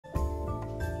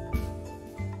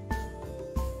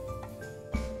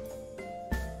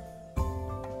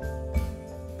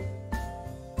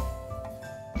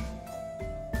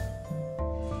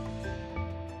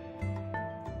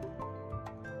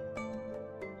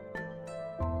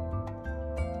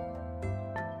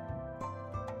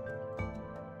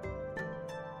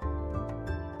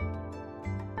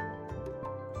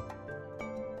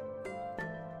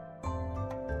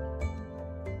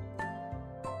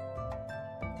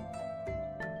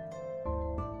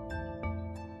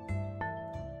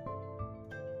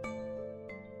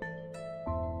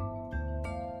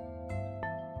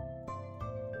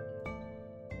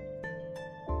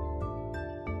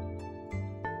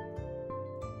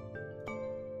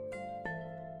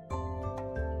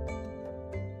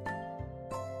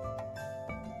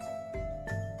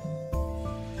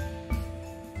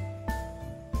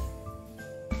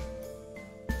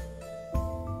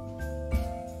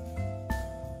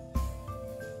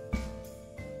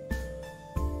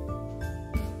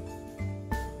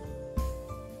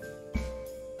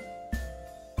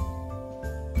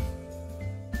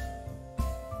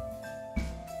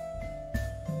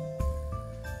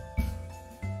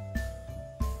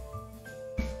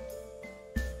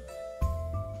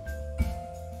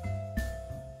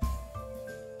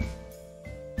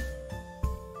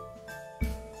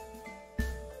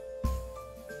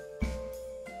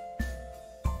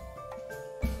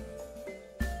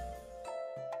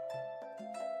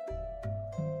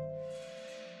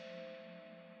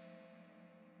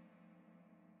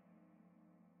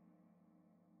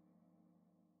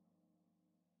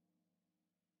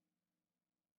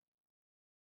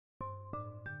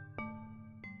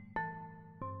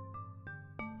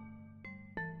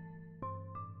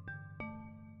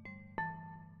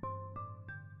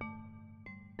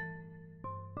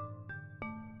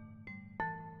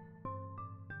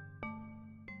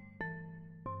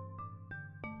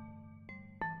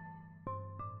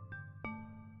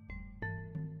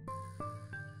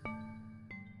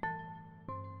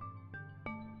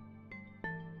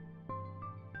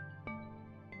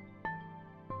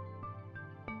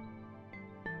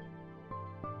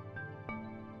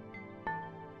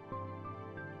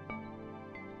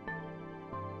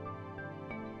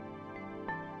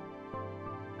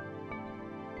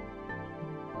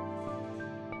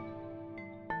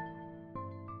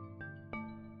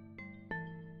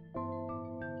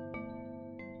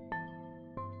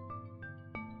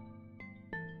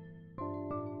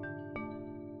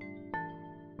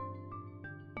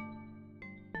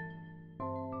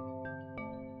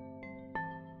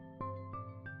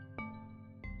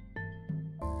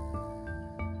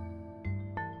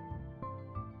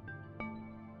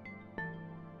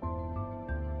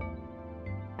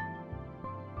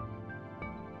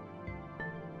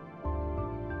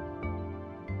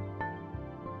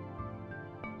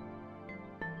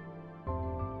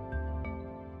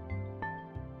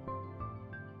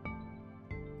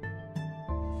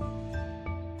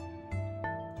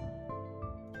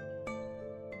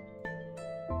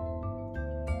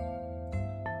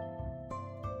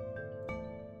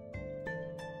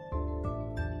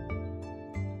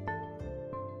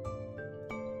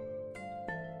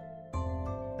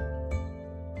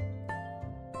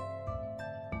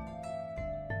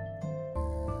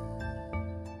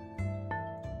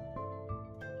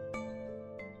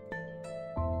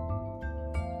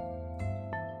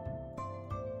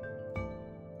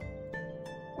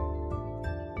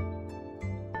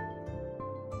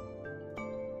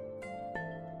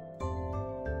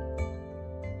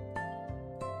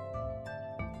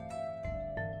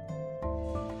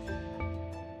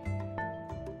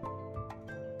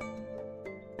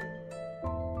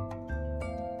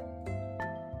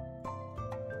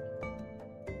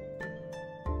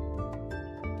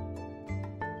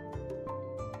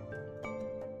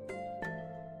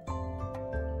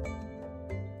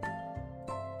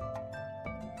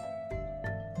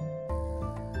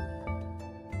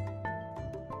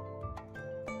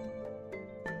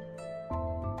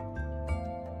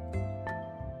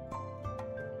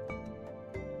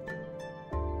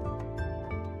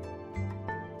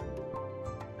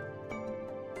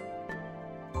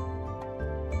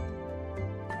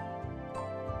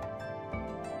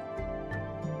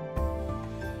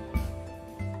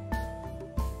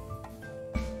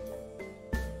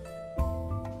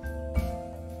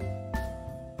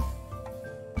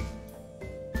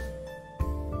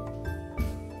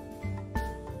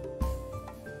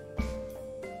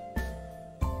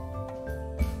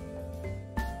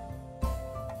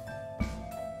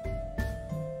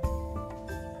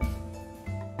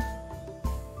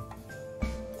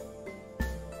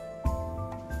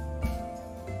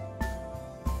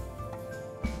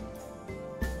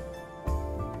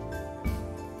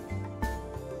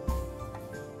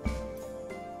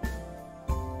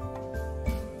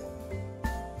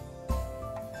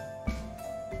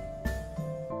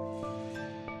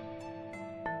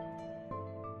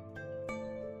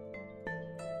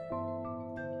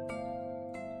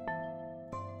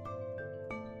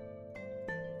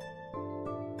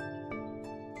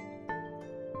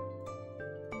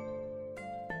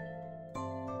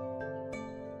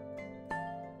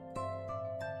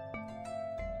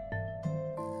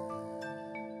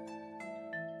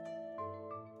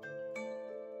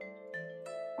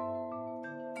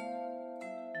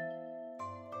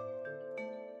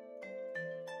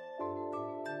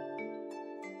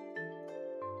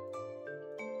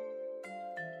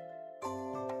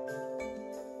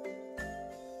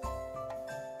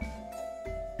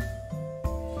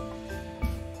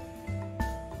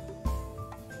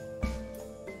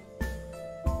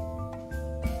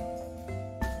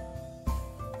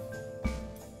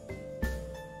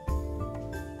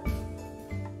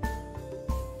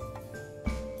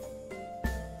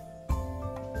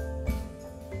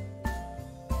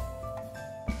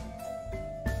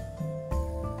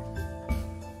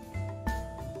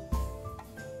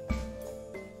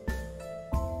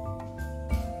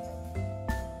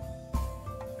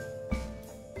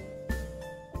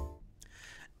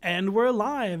And we're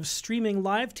live, streaming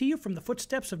live to you from the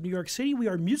footsteps of New York City. We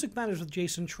are Music Matters with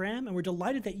Jason Tramm, and we're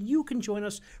delighted that you can join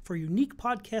us for a unique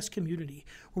podcast community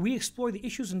where we explore the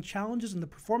issues and challenges in the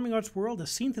performing arts world as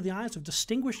seen through the eyes of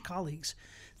distinguished colleagues.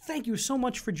 Thank you so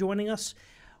much for joining us.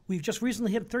 We've just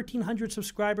recently hit 1,300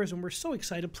 subscribers, and we're so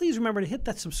excited. Please remember to hit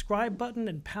that subscribe button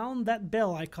and pound that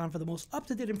bell icon for the most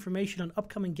up-to-date information on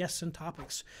upcoming guests and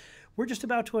topics. We're just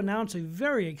about to announce a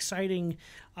very exciting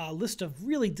list of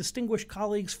really distinguished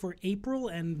colleagues for April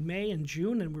and May and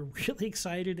June, and we're really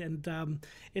excited. And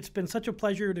it's been such a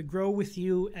pleasure to grow with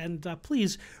you. And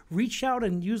please reach out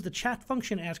and use the chat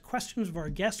function, ask questions of our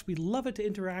guests. We love it to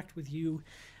interact with you.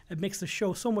 It makes the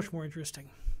show so much more interesting.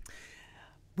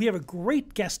 We have a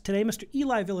great guest today, Mr.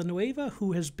 Eli Villanueva,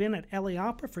 who has been at LA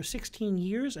Opera for 16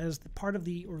 years as part of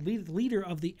the leader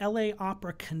of the LA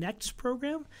Opera Connects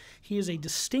program. He is a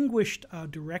distinguished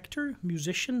director,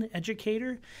 musician,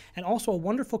 educator, and also a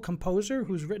wonderful composer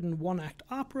who's written one-act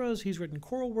operas. He's written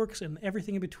choral works and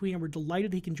everything in between, and we're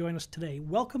delighted he can join us today.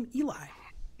 Welcome, Eli.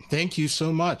 Thank you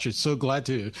so much. It's so glad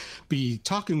to be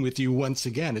talking with you once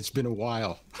again. It's been a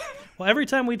while. Well, every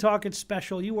time we talk, it's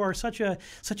special. You are such a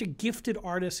gifted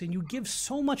artist, and you give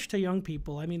so much to young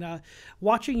people. I mean,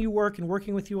 watching you work and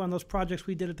working with you on those projects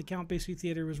we did at the Count Basie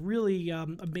Theater was really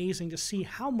amazing to see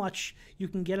how much you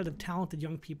can get out of talented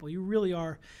young people. You really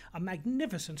are a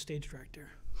magnificent stage director.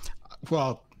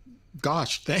 Well,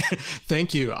 gosh,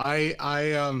 thank you.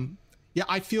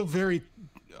 I feel very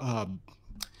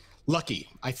lucky.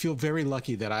 I feel very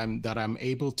lucky that I'm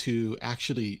able to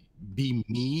actually be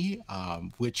me,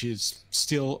 which is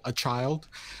still a child,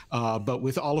 but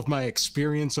with all of my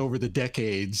experience over the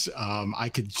decades, I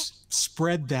could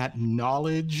spread that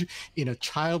knowledge in a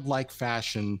childlike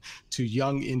fashion to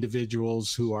young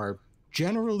individuals who are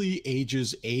generally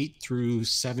ages 8 through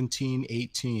 17,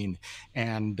 18.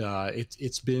 And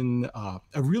it's been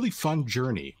a really fun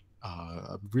journey.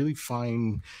 A really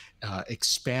fine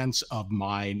expanse of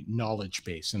my knowledge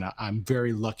base. And I'm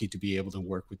very lucky to be able to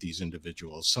work with these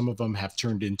individuals. Some of them have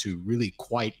turned into really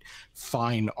quite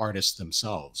fine artists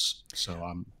themselves. So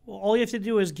well, all you have to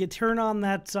do is turn on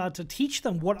that to teach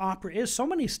them what opera is. So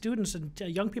many students and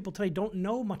young people today don't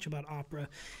know much about opera,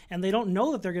 and they don't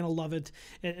know that they're going to love it.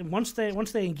 And once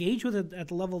they engage with it at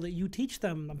the level that you teach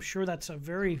them, I'm sure that's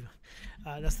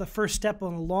that's the first step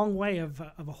on a long way of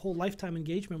a whole lifetime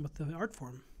engagement with the art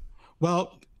form.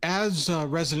 Well, as a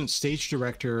resident stage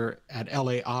director at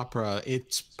LA Opera,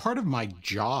 it's part of my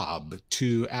job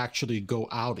to actually go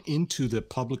out into the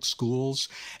public schools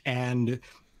and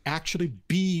actually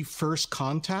be first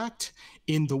contact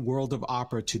in the world of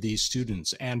opera to these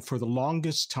students. And for the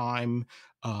longest time,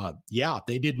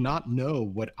 they did not know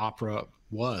what opera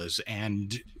was.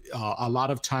 And a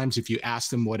lot of times if you ask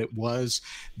them what it was,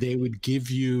 they would give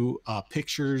you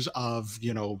pictures of,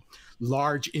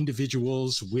 large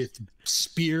individuals with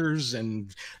spears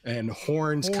and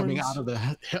horns coming out of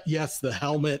the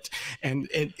helmet, and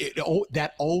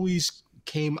that always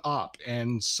came up.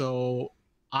 And so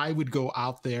I would go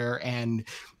out there and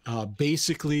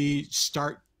basically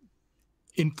start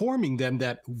informing them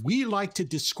that we like to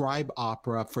describe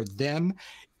opera for them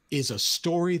is a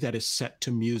story that is set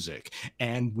to music,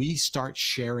 and we start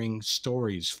sharing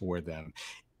stories for them.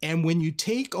 And when you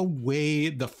take away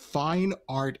the fine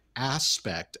art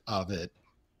aspect of it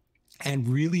and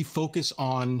really focus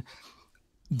on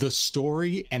the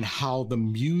story and how the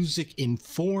music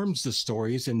informs the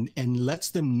stories and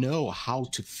lets them know how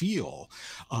to feel,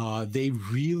 they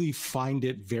really find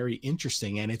it very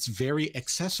interesting, and it's very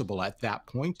accessible at that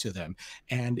point to them.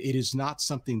 And it is not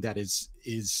something that is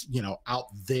out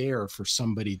there for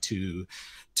somebody to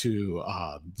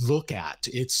look at.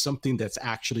 It's something that's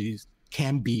actually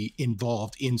can be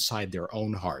involved inside their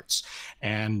own hearts.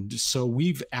 And so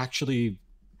we've actually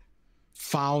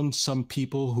found some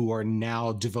people who are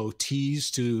now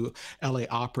devotees to LA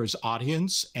Opera's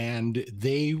audience, and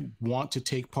they want to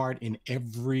take part in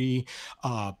every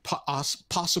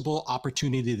possible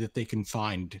opportunity that they can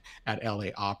find at LA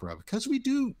Opera, because we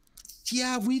do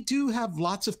have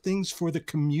lots of things for the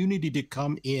community to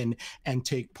come in and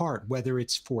take part, whether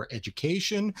it's for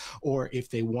education or if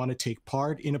they want to take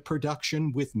part in a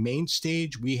production with main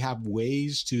stage. We have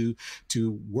ways to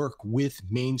work with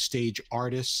main stage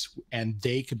artists, and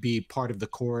they could be part of the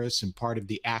chorus and part of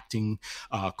the acting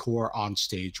corps on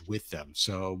stage with them.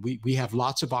 So we have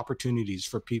lots of opportunities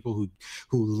for people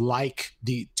who like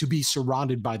to be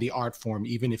surrounded by the art form,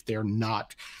 even if they're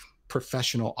not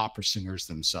professional opera singers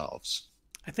themselves.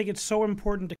 I think it's so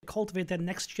important to cultivate that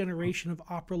next generation of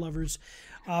opera lovers.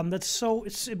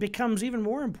 It becomes even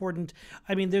more important.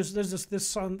 I mean, there's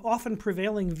this often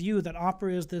prevailing view that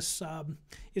opera is this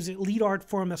is a lead art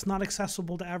form that's not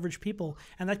accessible to average people,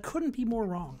 and that couldn't be more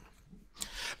wrong.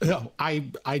 No, I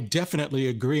definitely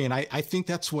agree. And I think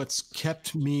that's what's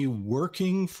kept me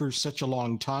working for such a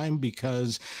long time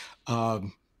because,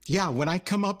 yeah, when I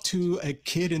come up to a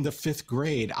kid in the fifth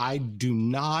grade, I do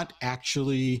not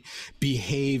actually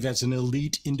behave as an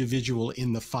elite individual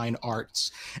in the fine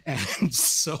arts. And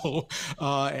so,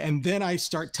 and then I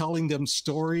start telling them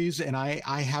stories, and I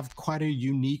have quite a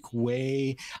unique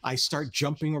way. I start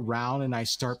jumping around and I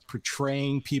start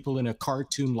portraying people in a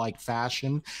cartoon like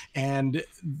fashion. And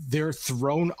they're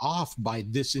thrown off by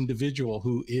this individual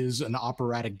who is an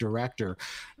operatic director.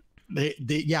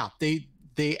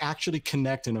 They actually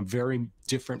connect in a very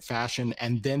different fashion,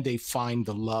 and then they find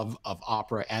the love of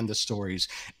opera and the stories.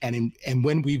 And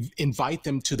when we invite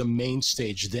them to the main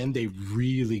stage, then they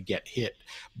really get hit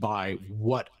by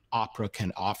what opera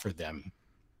can offer them.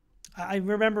 I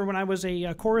remember when I was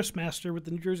a chorus master with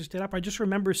the New Jersey State Opera. I just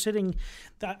remember sitting.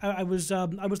 I was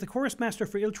the chorus master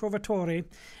for Il Trovatore,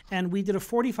 and we did a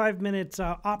 45-minute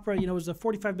opera. You know, it was a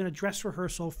 45-minute dress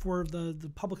rehearsal for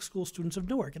the public school students of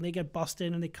Newark, and they get bussed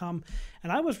in and they come.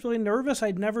 And I was really nervous.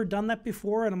 I'd never done that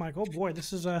before, and I'm like, oh boy,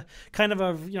 this is a kind of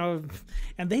a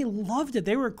And they loved it.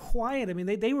 They were quiet. I mean,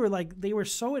 they were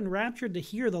so enraptured to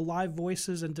hear the live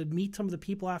voices and to meet some of the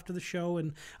people after the show.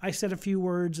 And I said a few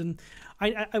words, and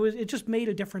it just made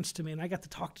a difference to me, and I got to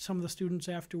talk to some of the students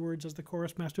afterwards as the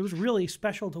chorus master. It was really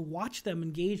special to watch them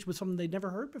engaged with something they'd never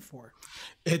heard before.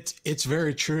 It's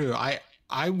very true.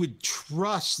 I would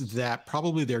trust that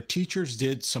probably their teachers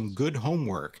did some good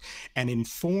homework and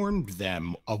informed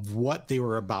them of what they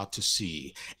were about to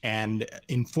see and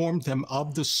informed them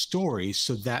of the story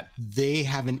so that they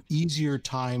have an easier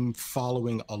time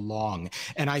following along.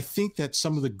 And I think that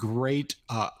some of the great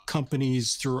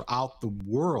companies throughout the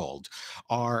world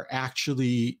are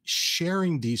actually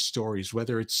sharing these stories,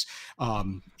 whether it's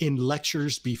in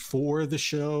lectures before the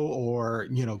show or,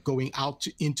 going out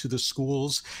into the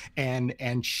schools and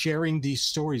sharing these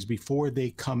stories before they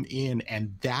come in.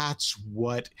 And that's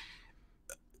what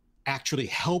actually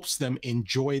helps them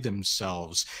enjoy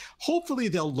themselves. Hopefully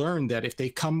they'll learn that if they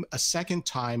come a second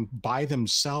time by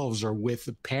themselves or with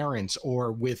parents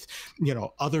or with,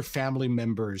 other family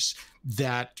members,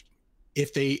 that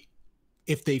if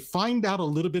they find out a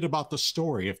little bit about the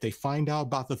story, if they find out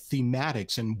about the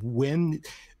thematics and when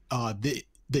the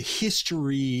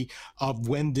history of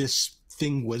when this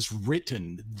thing was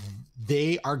written,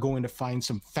 they are going to find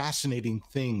some fascinating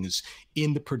things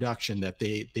in the production that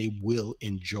they will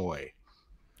enjoy.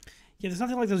 Yeah, there's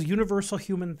nothing like those universal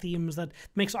human themes that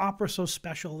makes opera so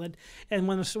special. And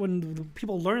when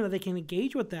people learn that they can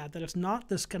engage with that it's not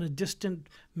this kind of distant,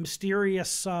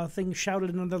 mysterious thing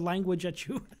shouted in another language at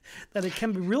you, that it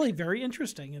can be really very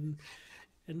interesting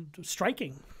and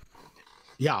striking.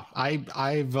 Yeah,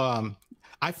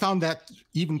 I found that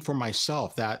even for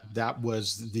myself, that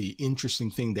was the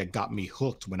interesting thing that got me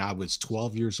hooked when I was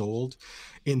 12 years old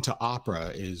into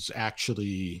opera. Is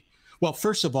actually, well,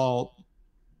 first of all,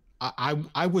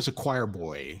 I was a choir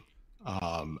boy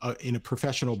in a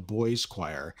professional boys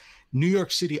choir. New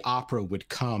York City Opera would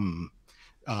come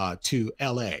to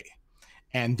LA,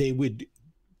 and they would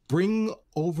bring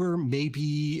over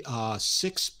maybe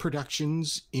 6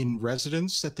 productions in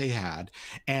residence that they had,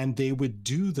 and they would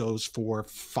do those for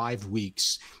 5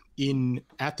 weeks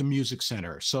at the music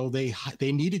center. So they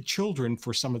needed children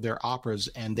for some of their operas,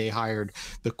 and they hired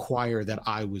the choir that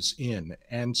I was in.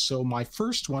 And so my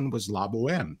first one was La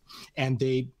Boheme, and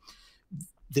they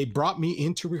brought me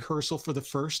into rehearsal for the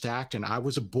first act, and I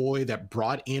was a boy that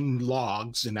brought in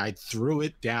logs, and I threw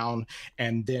it down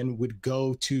and then would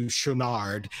go to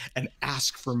Chouinard and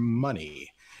ask for money.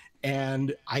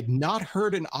 And I'd not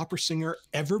heard an opera singer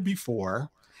ever before,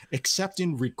 except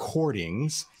in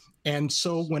recordings. And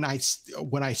so when I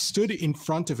stood in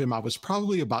front of him, I was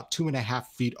probably about 2.5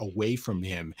 feet away from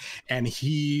him, and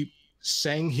he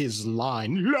sang his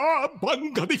line, La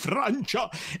Banca di Francia,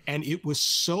 and it was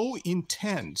so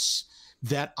intense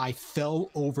that I fell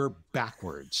over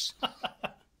backwards.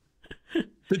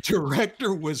 The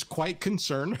director was quite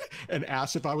concerned and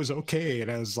asked if I was okay, and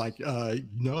I was like,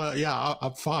 no, yeah,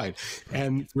 I'm fine.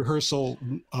 And rehearsal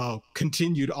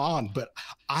continued on, but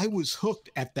I was hooked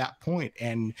at that point.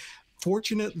 And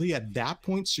fortunately, at that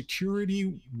point,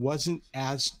 security wasn't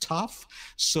as tough,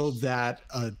 so that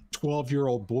a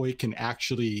 12-year-old boy can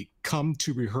actually come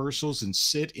to rehearsals and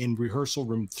sit in rehearsal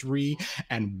room 3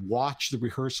 and watch the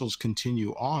rehearsals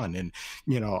continue on. And,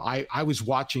 I was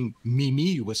watching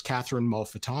Mimi was Catherine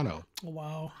Malfitano,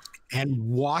 Wow. and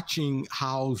watching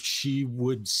how she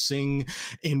would sing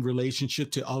in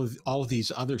relationship to all of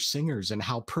these other singers and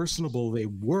how personable they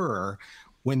were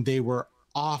when they were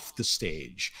off the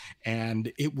stage.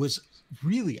 And it was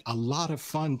really a lot of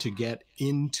fun to get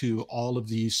into all of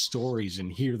these stories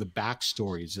and hear the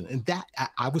backstories. And that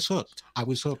I was hooked. I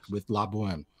was hooked with La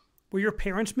Boheme. Were your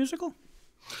parents musical?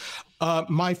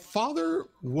 My father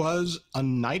was a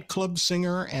nightclub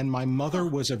singer, and my mother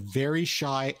was a very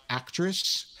shy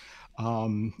actress,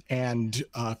 and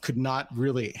could not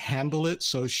really handle it.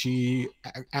 So she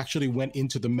actually went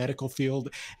into the medical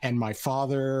field, and my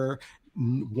father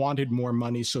wanted more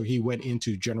money, so he went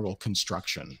into general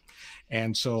construction.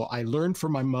 And so I learned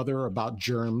from my mother about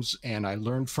germs, and I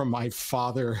learned from my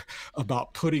father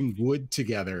about putting wood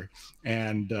together.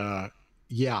 And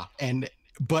yeah,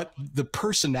 but the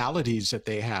personalities that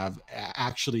they have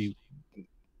actually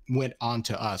went on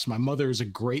to us. My mother is a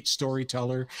great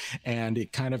storyteller, and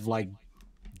it kind of like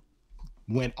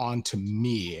went on to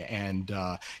me. And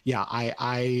yeah,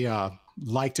 I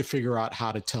like to figure out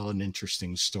how to tell an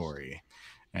interesting story,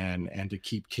 and to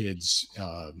keep kids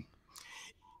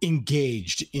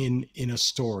engaged in a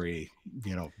story,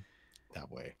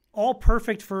 that way. All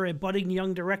perfect for a budding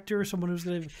young director, someone who's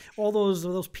going to all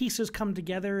those pieces come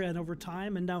together and over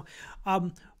time. And now,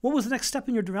 what was the next step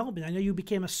in your development? I know you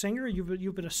became a singer.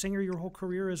 You've been a singer your whole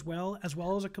career as well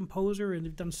as a composer, and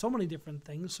you've done so many different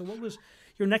things. So what was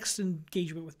your next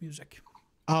engagement with music?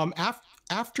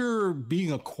 After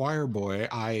being a choir boy,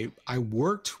 I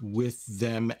worked with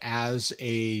them as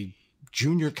a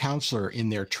junior counselor in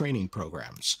their training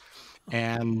programs.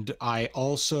 And I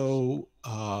also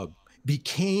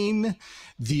became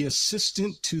the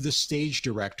assistant to the stage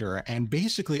director. And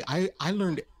basically, I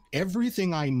learned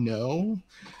everything I know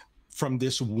from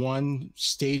this one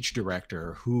stage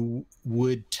director who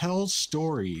would tell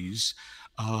stories,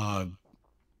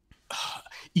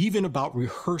 even about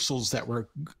rehearsals that were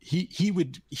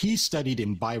he studied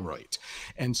in Bayreuth,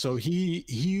 and so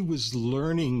he was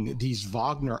learning these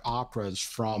Wagner operas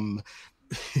from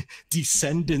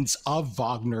descendants of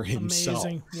Wagner himself.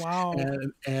 Amazing. Wow.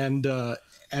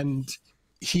 And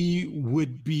he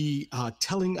would be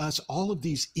telling us all of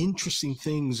these interesting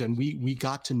things, and we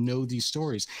got to know these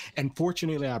stories. And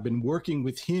fortunately, I've been working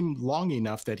with him long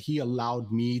enough that he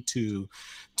allowed me to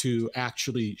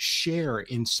actually share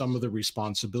in some of the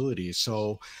responsibilities.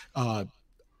 So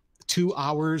 2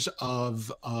 hours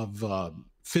of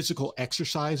physical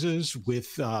exercises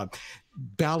with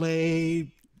ballet,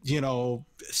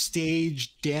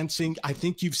 stage dancing. I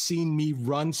think you've seen me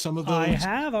run some of those. I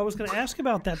have. I was going to ask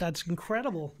about that. That's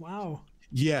incredible. Wow.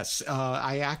 Yes,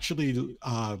 I actually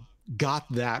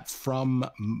got that from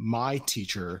my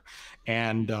teacher,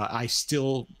 and I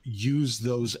still use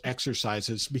those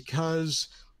exercises because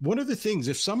one of the things,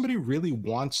 if somebody really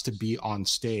wants to be on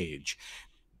stage,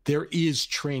 there is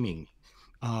training,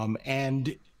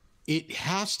 and it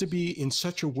has to be in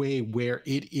such a way where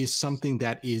it is something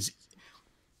that is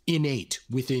innate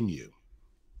within you.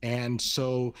 And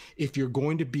so if you're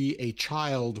going to be a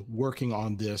child working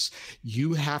on this,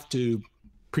 you have to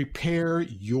prepare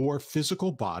your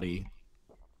physical body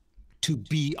to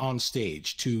be on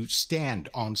stage, to stand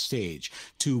on stage,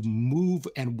 to move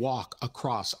and walk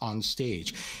across on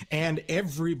stage. And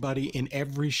everybody in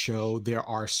every show, there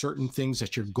are certain things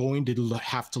that you're going to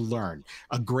have to learn.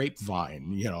 A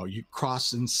grapevine, you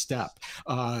cross and step,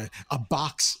 a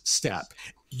box step.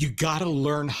 You got to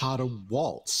learn how to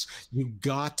waltz. You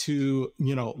got to,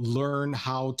 learn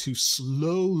how to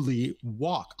slowly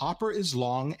walk. Opera is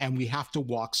long, and we have to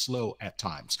walk slow at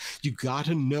times. You got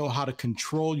to know how to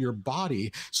control your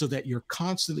body so that you're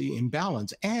constantly in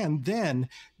balance. And then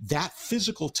that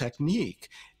physical technique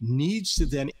needs to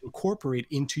then incorporate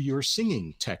into your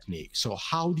singing technique. So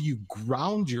how do you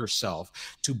ground yourself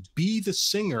to be the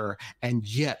singer and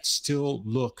yet still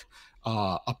look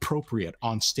appropriate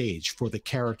on stage for the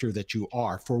character that you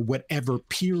are, for whatever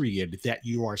period that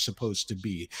you are supposed to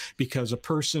be? Because a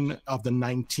person of the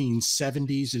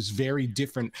 1970s is very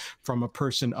different from a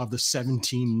person of the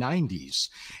 1790s.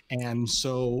 And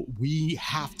so we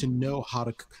have to know how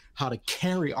to to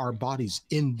carry our bodies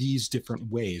in these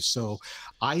different ways. So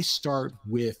I start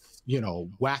with,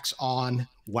 wax on,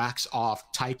 wax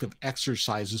off type of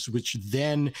exercises, which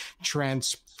then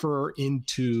transfer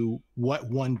into what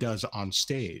one does on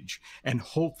stage. And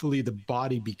hopefully the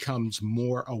body becomes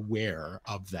more aware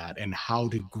of that and how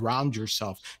to ground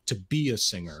yourself to be a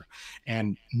singer,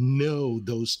 and know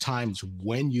those times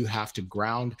when you have to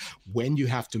ground, when you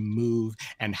have to move,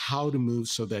 and how to move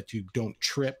so that you don't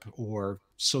trip, or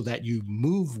so that you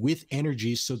move with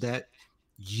energy, so that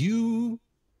you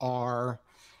are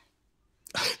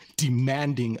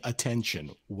demanding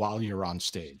attention while you're on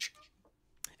stage.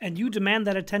 And you demand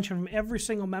that attention from every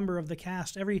single member of the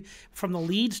cast, from the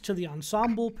leads to the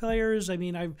ensemble players. I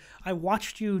mean, I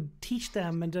watched you teach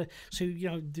them, and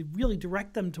to really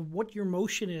direct them to what your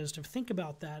motion is, to think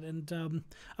about that, and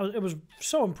I was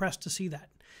so impressed to see that.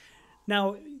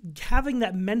 Now, having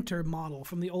that mentor model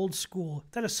from the old school,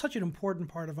 that is such an important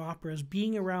part of opera, is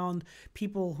being around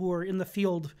people who are in the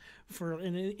field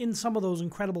in some of those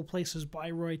incredible places,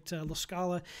 Bayreuth, La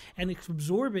Scala, and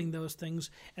absorbing those things,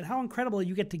 and how incredible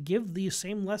you get to give these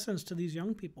same lessons to these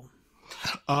young people.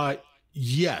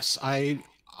 Yes,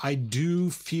 I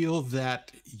do feel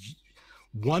that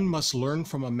one must learn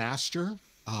from a master.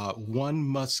 One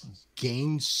must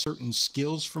gain certain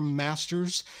skills from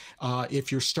masters.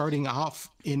 If you're starting off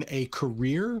in a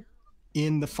career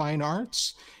in the fine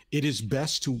arts, it is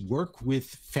best to work with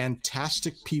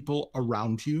fantastic people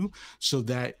around you so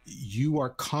that you are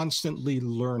constantly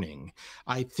learning.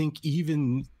 I think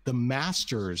even the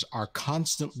masters are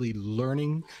constantly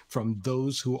learning from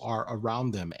those who are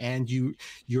around them. And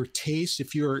your taste,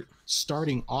 if you're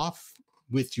starting off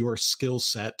with your skill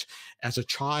set as a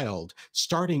child,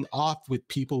 starting off with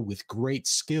people with great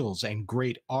skills and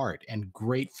great art and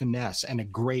great finesse and a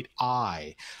great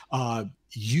eye,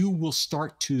 you will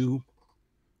start to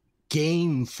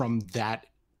gain from that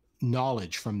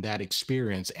knowledge, from that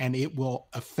experience, and it will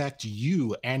affect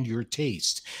you and your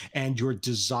taste and your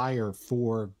desire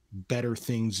for better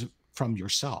things from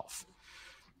yourself.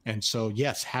 And so,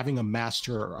 yes, having a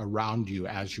master around you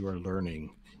as you are learning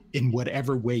in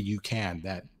whatever way you can,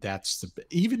 that's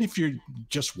even if you're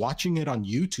just watching it on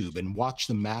YouTube, and watch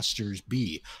the masters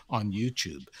be on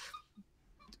YouTube,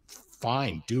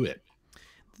 fine, do it.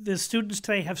 The students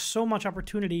today have so much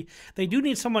opportunity. They do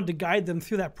need someone to guide them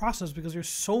through that process, because there's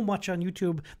so much on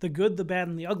YouTube, the good, the bad,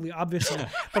 and the ugly, obviously.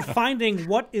 But finding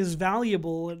what is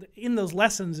valuable in those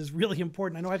lessons is really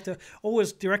important. I know I have to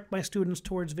always direct my students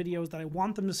towards videos that I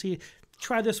want them to see.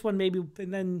 Try this one maybe,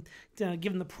 and then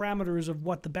give them the parameters of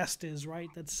what the best is, right?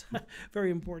 That's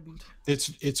very important.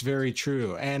 It's very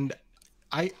true. And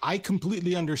I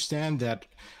completely understand that.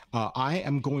 I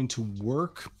am going to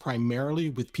work primarily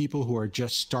with people who are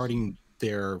just starting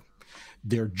their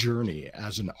journey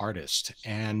as an artist,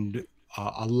 and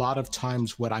a lot of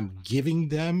times what I'm giving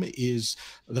them is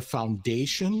the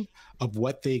foundation of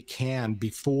what they can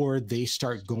before they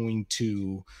start going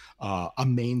to a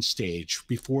main stage,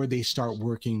 before they start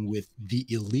working with the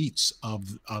elites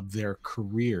of their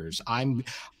careers.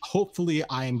 Hopefully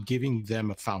I am giving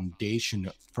them a foundation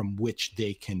from which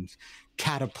they can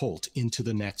catapult into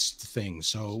the next thing.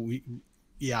 So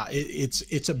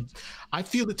I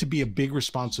feel it to be a big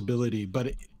responsibility,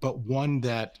 but one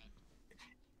that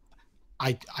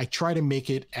I try to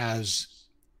make it as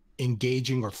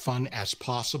engaging or fun as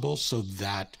possible, so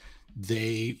that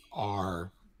they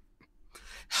are,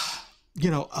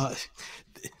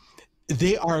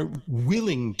 they are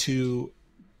willing to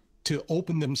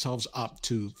open themselves up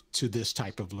to this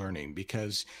type of learning,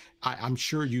 because I'm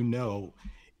sure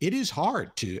it is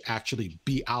hard to actually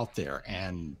be out there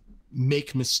and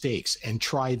make mistakes and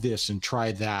try this and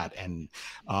try that. And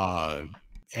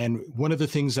one of the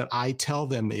things that I tell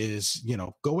them is,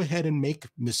 go ahead and make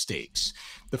mistakes.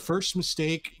 The first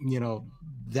mistake,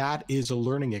 that is a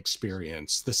learning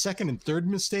experience. The second and third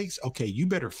mistakes, okay, you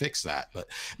better fix that. But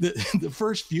the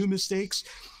first few mistakes,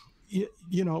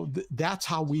 that's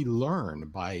how we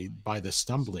learn, by the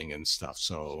stumbling and stuff.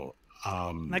 So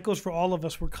that goes for all of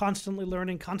us. We're constantly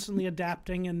learning, constantly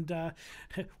adapting, and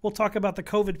we'll talk about the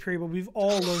COVID period, but we've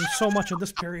all learned so much of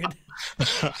this period.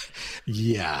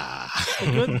 Yeah.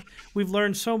 Good. We've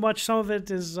learned so much. Some of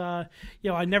it is, I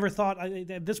never thought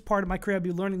at this part of my career I'd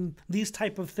be learning these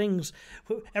type of things.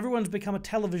 Everyone's become a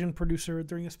television producer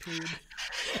during this period.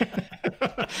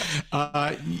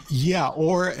 Yeah,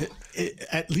 or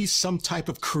at least some type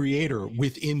of creator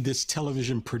within this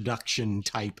television production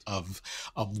type of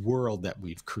world that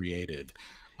we've created.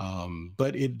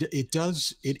 But it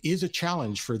is a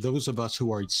challenge for those of us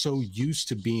who are so used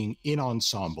to being in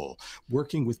ensemble,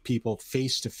 working with people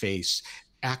face to face,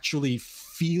 actually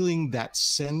feeling that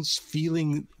sense,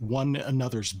 feeling one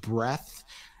another's breath,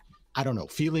 I don't know,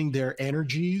 feeling their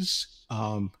energies.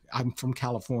 I'm from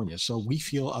California, so we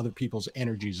feel other people's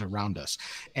energies around us,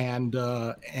 and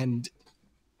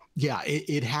yeah,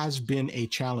 it has been a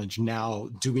challenge now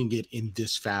doing it in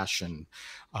this fashion.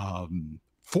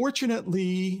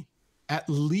 Fortunately, at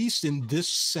least in this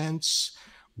sense,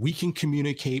 we can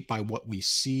communicate by what we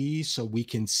see. So we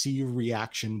can see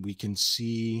reaction. We can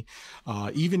see,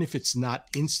 even if it's not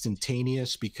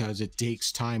instantaneous, because it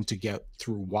takes time to get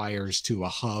through wires to a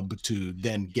hub to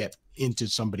then get into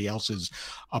somebody else's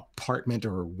apartment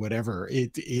or whatever.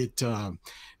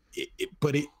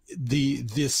 But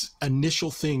this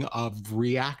initial thing of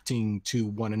reacting to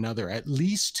one another, at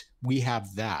least we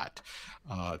have that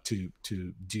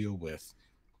to deal with.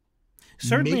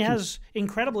 Certainly Making has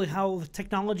incredibly how the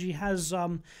technology has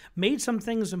made some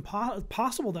things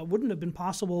possible that wouldn't have been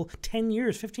possible 10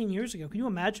 years, 15 years ago. Can you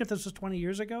imagine if this was 20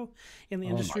 years ago in the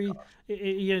industry?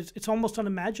 It's almost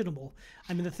unimaginable.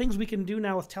 I mean, the things we can do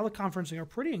now with teleconferencing are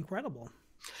pretty incredible.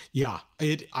 Yeah,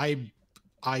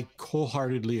 I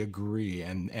wholeheartedly agree,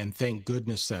 and thank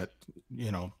goodness that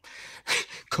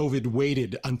COVID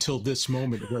waited until this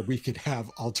moment where we could have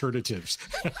alternatives.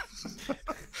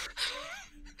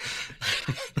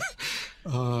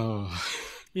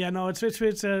 Yeah, no, it's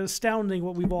astounding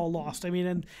what we've all lost. I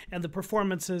mean, and the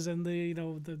performances and the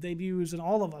debuts and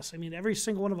all of us. I mean, every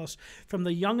single one of us, from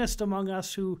the youngest among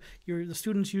us, the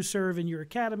students you serve in your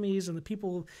academies, and the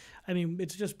people. I mean,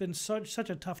 it's just been such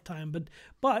a tough time.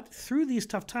 But through these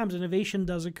tough times, innovation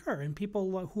does occur, and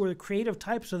people who are the creative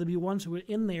types are the ones who are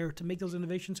in there to make those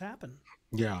innovations happen.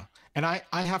 Yeah, and I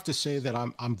have to say that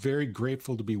I'm very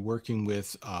grateful to be working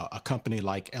with a company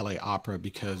like LA Opera,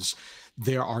 because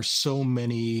there are so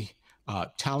many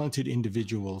talented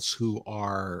individuals who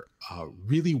are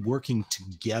really working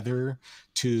together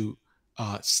to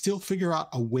still figure out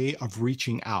a way of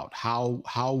reaching out,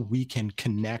 how we can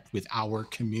connect with our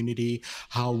community,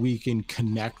 how we can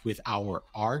connect with our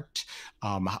art.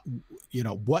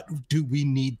 What do we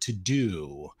need to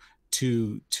do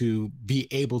to be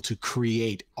able to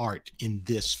create art in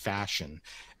this fashion?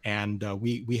 And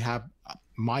we have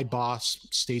my boss,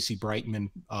 Stacy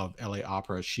Brightman of LA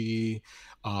Opera. She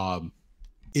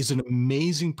is an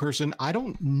amazing person. I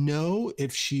don't know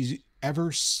if she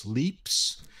ever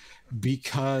sleeps,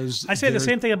 because I say the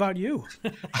same thing about you.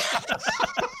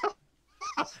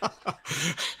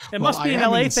 It must be an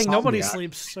LA thing. Nobody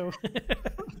sleeps, so.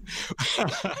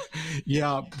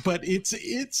 Yeah, but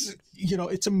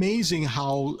it's amazing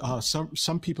how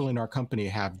some people in our company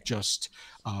have just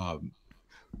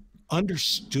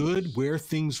understood where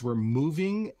things were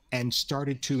moving and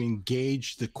started to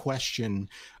engage the question,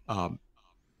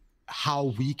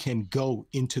 how we can go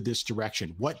into this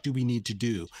direction. What do we need to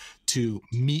do to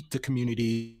meet the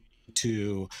community,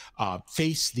 to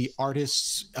face the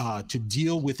artists, to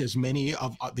deal with as many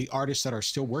of the artists that are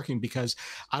still working? Because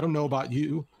I don't know about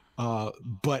you,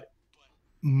 but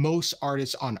most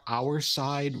artists on our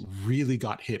side really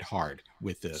got hit hard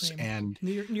with this. Same. And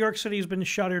New York City has been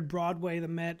shuttered. Broadway, the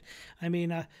Met. I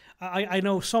mean, I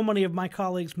know so many of my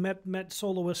colleagues, Met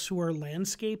soloists who are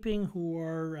landscaping, who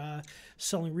are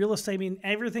selling real estate. I mean,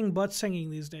 everything but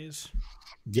singing these days.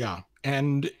 yeah,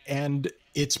 and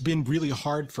it's been really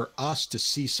hard for us to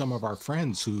see some of our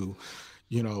friends who,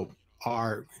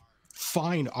 are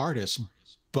fine artists,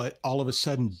 but all of a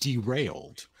sudden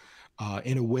derailed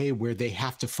in a way where they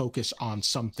have to focus on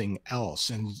something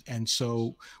else. And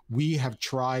so we have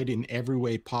tried in every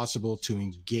way possible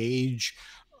to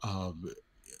uh,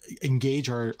 engage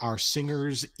our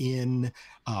singers in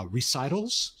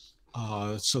recitals,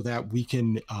 so that we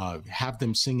can have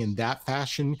them sing in that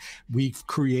fashion. We've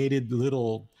created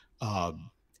little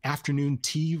afternoon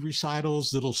tea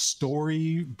recitals, little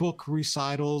storybook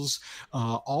recitals,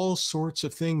 all sorts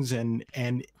of things. And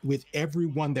with every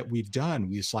one that we've done,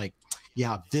 we just like,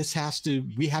 yeah,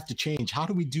 we have to change. How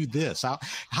do we do this?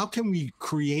 How can we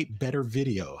create better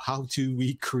video? How do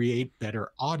we create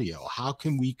better audio? How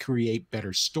can we create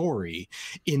better story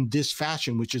in this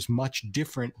fashion, which is much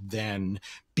different than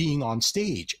being on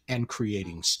stage and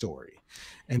creating story?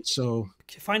 And so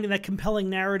finding that compelling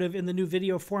narrative in the new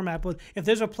video format. But if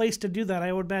there's a place to do that,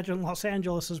 I would imagine Los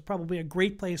Angeles is probably a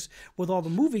great place with all the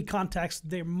movie context.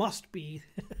 There must be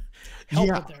help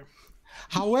out there.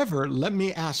 However, let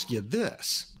me ask you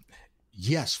this.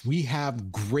 Yes, we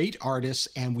have great artists,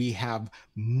 and we have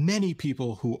many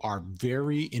people who are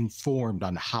very informed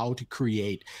on how to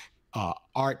create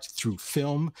art through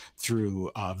film,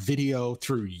 through video,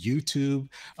 through YouTube.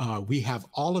 We have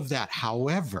all of that.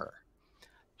 However,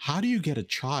 how do you get a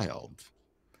child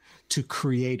to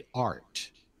create art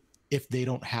if they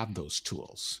don't have those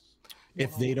tools.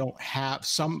 If they don't have,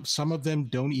 some of them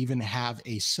don't even have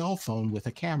a cell phone with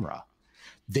a camera.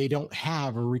 They don't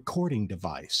have a recording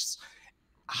device.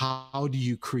 How do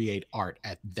you create art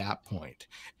at that point?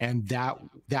 And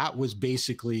that was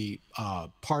basically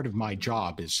part of my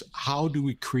job, is how do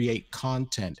we create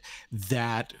content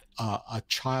that a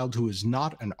child who is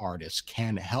not an artist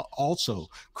can also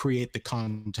create the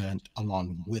content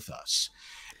along with us.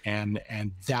 And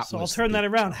that So I'll was turn that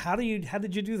around. How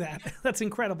did you do that? That's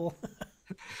incredible.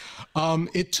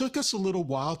 It took us a little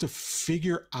while to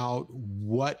figure out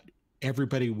what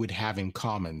everybody would have in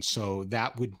common. So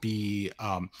that would be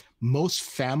most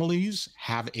families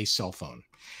have a cell phone,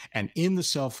 and in the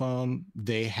cell phone,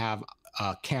 they have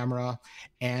a camera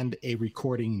and a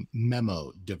recording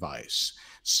memo device.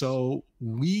 So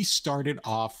we started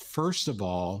off, first of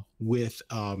all, with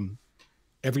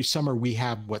every summer we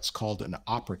have what's called an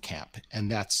opera camp, and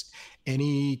that's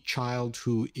any child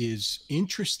who is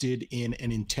interested in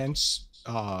an intense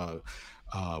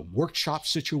workshop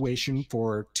situation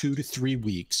for 2 to 3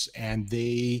 weeks, and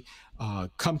they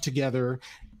come together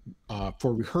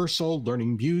for rehearsal,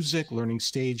 learning music, learning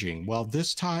staging. Well,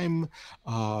 this time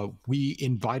we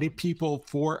invited people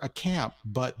for a camp,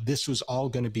 but this was all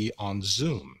going to be on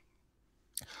Zoom.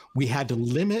 We had to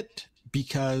limit,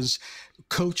 because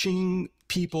coaching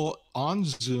people on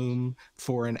Zoom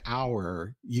for an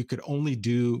hour, you could only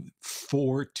do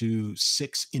 4 to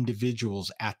 6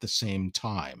 individuals at the same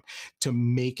time to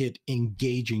make it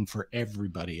engaging for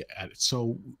everybody.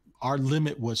 So our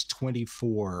limit was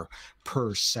 24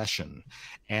 per session.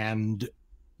 And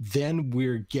then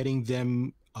we're getting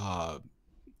them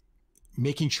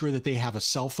making sure that they have a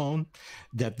cell phone,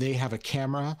 that they have a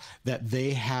camera, that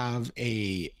they have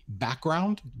a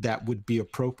background that would be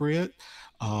appropriate.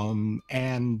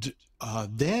 And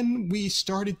then we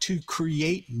started to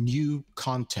create new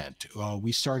content.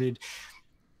 We started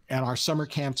at our summer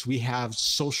camps, we have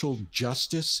social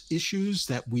justice issues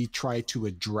that we try to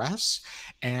address.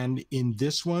 And in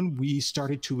this one, we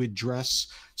started to address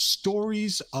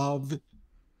stories of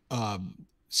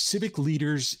civic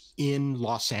leaders in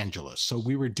Los Angeles. So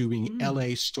we were doing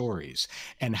LA stories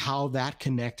and how that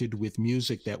connected with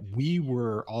music that we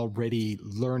were already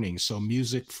learning. So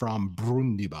music from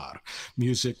Brundibar,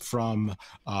 music from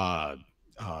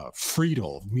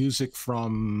Friedel, music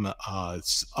from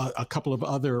a couple of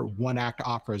other one-act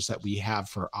operas that we have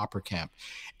for Opera Camp.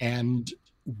 And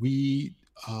we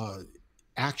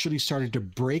actually started to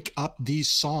break up these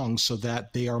songs so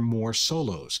that they are more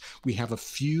solos. We have a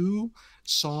few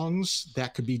songs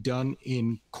that could be done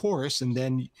in chorus, and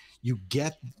then you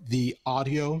get the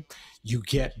audio, you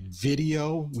get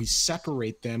video, we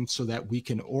separate them so that we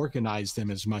can organize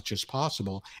them as much as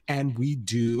possible, and we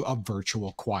do a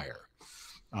virtual choir.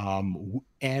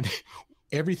 And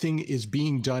everything is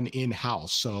being done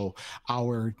in-house. So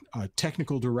our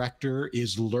technical director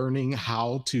is learning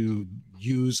how to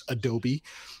use Adobe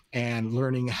and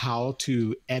learning how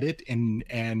to edit,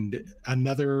 and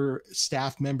another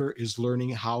staff member is learning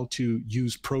how to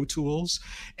use Pro Tools.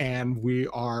 And we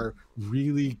are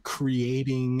really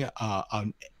creating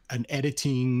an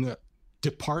editing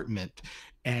department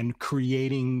and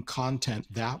creating content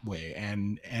that way.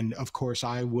 And of course,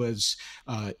 I was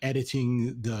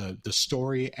editing the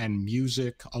story and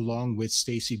music along with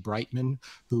Stacy Brightman,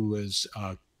 who was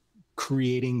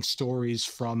creating stories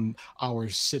from our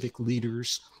civic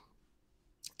leaders.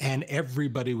 And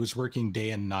everybody was working day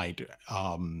and night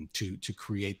to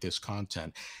create this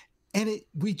content. And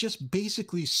we just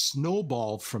basically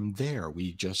snowballed from there.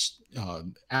 We just,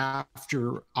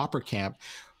 after Opera Camp,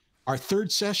 our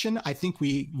third session, I think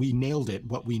we nailed it,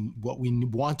 what we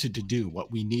wanted to do,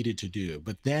 what we needed to do.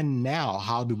 But then now,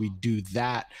 how do we do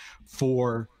that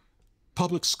for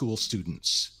public school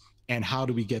students? And how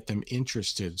do we get them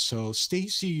interested? So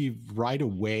Stacy right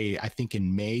away, I think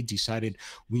in May, decided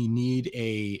we need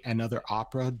another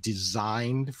opera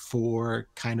designed for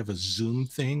kind of a Zoom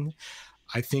thing.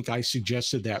 I think I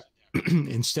suggested that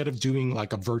instead of doing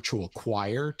like a virtual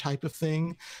choir type of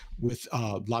thing with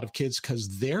a lot of kids,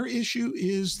 because their issue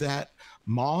is that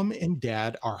mom and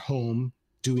dad are home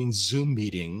doing Zoom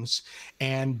meetings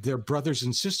and their brothers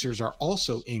and sisters are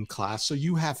also in class. So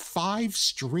you have 5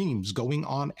 streams going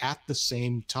on at the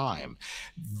same time.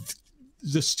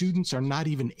 The students are not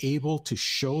even able to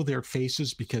show their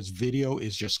faces because video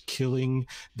is just killing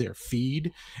their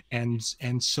feed. And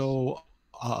so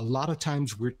a lot of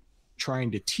times we're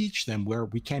trying to teach them where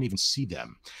we can't even see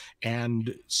them.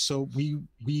 And so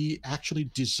we actually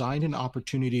designed an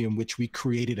opportunity in which we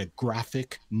created a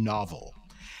graphic novel.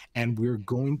 And we're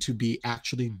going to be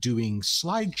actually doing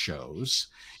slideshows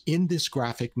in this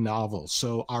graphic novel.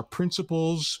 So our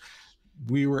principals,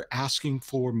 we were asking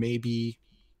for maybe,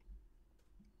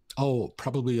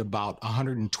 probably about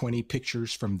 120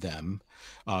 pictures from them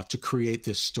to create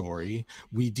this story.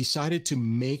 We decided to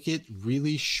make it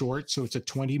really short. So it's a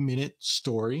 20-minute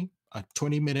story, a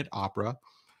 20-minute opera.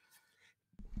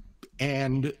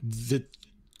 And the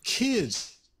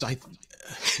kids,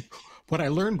 what I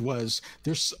learned was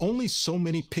there's only so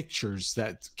many pictures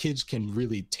that kids can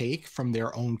really take from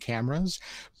their own cameras,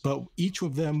 but each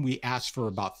of them we asked for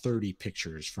about 30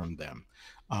 pictures from them.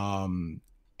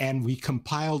 And we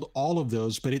compiled all of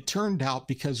those, but it turned out,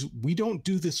 because we don't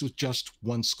do this with just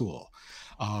one school.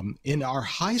 In our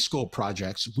high school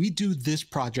projects, we do this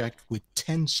project with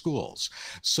 10 schools.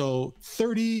 So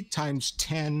 30 times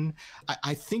 10,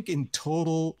 I think in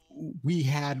total, we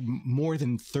had more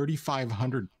than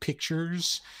 3,500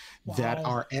 pictures that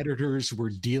our editors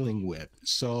were dealing with.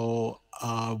 So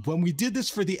when we did this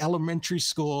for the elementary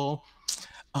school,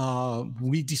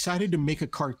 we decided to make a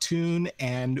cartoon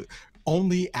and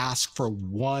only ask for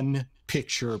one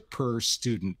picture per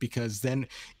student, because then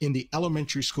in the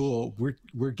elementary school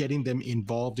we're getting them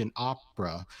involved in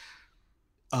opera,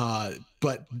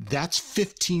 but that's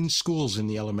 15 schools in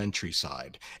the elementary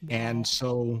side. And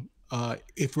so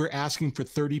if we're asking for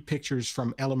 30 pictures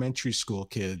from elementary school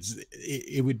kids,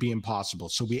 it would be impossible.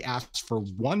 So we asked for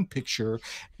one picture,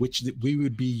 which we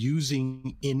would be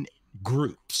using in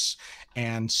groups.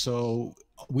 And so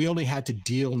we only had to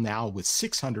deal now with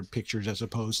 600 pictures as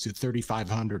opposed to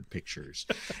 3,500 pictures.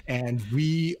 And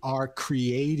we are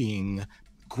creating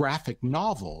graphic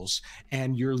novels,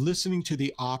 and you're listening to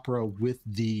the opera with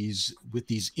these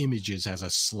images as a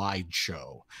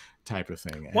slideshow type of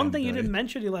thing. One thing you didn't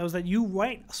mention, Eli, was that you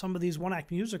write some of these one-act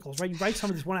musicals, right? You write some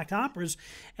of these one-act operas,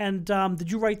 and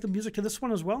did you write the music to this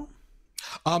one as well?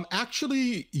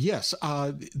 Actually, yes.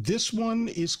 This one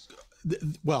is,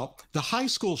 well, the high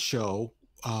school show,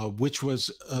 which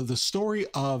was the story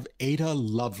of Ada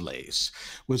Lovelace,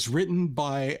 was written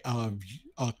by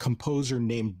a composer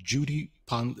named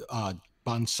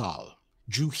Bansal,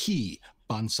 Juhi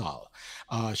Bansal.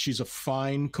 She's a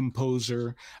fine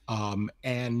composer,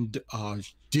 and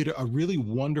did a really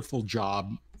wonderful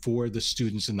job for the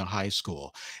students in the high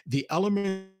school. The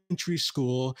elementary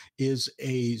school is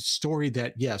a story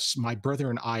that, yes, my brother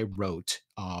and I wrote,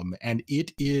 and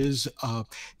it is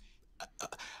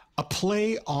a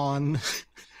play on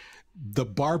the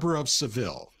Barber of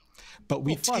Seville. But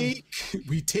we take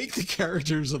the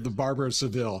characters of the Barber of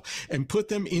Seville and put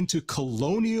them into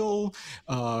colonial,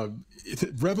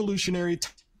 revolutionary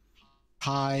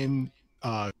time,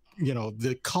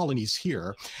 the colonies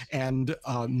here. And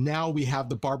now we have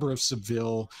the Barber of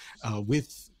Seville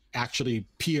with actually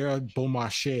Pierre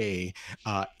Beaumarchais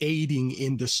aiding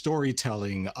in the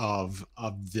storytelling of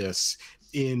this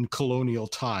in colonial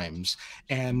times.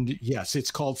 And yes,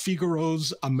 it's called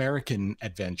Figaro's American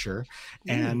Adventure.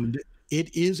 And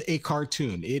it is a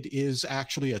cartoon. It is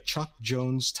actually a Chuck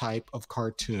Jones type of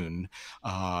cartoon.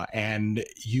 And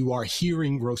you are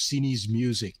hearing Rossini's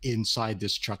music inside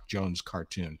this Chuck Jones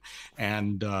cartoon.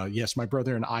 And yes, my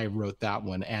brother and I wrote that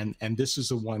one. And this is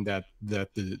the one that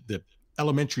the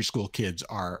elementary school kids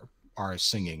are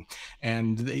singing.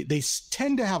 And they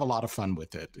tend to have a lot of fun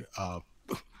with it.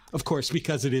 Of course,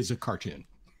 because it is a cartoon.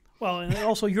 Well, and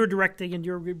also you're directing and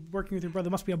you're working with your brother.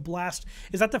 It must be a blast.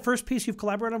 Is that the first piece you've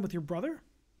collaborated on with your brother?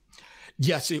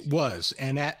 Yes, it was.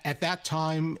 And at that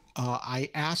time, I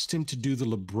asked him to do the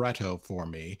libretto for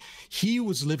me. He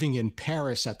was living in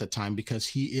Paris at the time because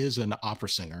he is an opera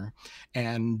singer.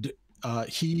 And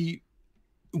he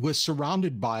was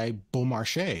surrounded by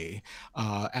Beaumarchais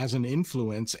as an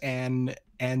influence. And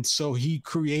so he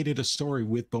created a story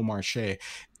with Beaumarchais.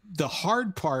 The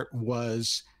hard part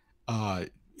was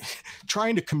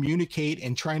trying to communicate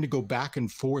and trying to go back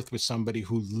and forth with somebody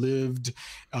who lived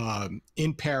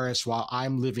in Paris while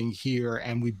I'm living here,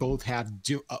 and we both have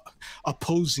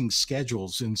opposing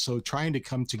schedules. And so trying to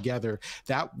come together,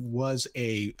 that was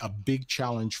a big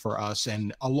challenge for us.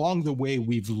 And along the way,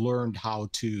 we've learned how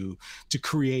to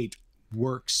create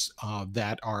works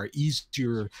that are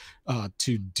easier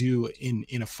to do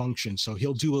in a function. So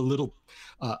he'll do a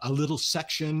little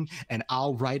section, and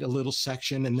I'll write a little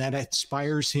section, and that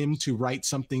inspires him to write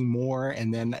something more,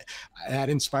 and then that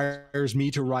inspires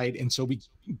me to write. And so we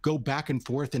go back and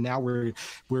forth, and now we're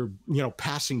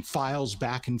passing files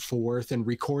back and forth and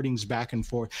recordings back and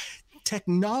forth.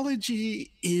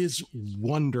 Technology is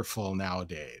wonderful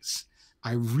nowadays.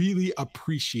 I really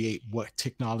appreciate what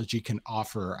technology can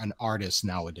offer an artist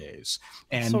nowadays.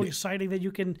 It's so And exciting that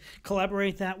you can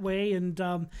collaborate that way, and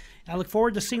I look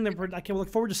forward to seeing the. I can look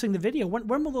forward to seeing the video.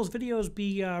 When will those videos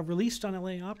be released on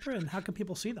LA Opera, and how can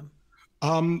people see them?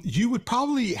 you would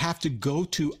probably have to go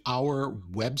to our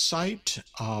website,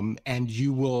 and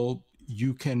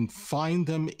you can find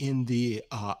them in the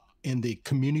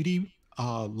community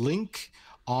link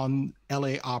on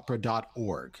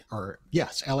laopera.org, or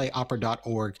yes,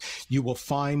 laopera.org. You will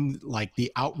find like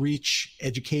the outreach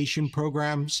education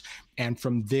programs, and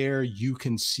from there you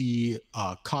can see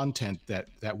content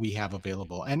that we have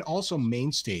available. And also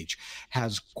Mainstage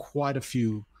has quite a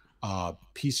few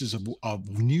pieces of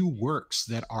new works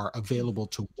that are available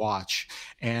to watch.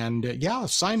 And yeah,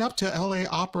 sign up to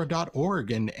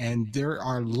laopera.org, and there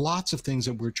are lots of things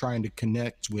that we're trying to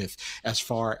connect with as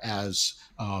far as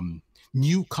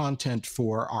new content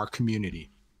for our community.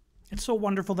 It's so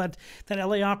wonderful that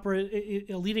LA Opera,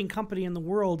 a leading company in the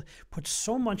world, puts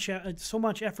so much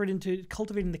effort into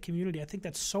cultivating the community. I think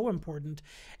that's so important,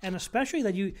 and especially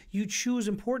that you choose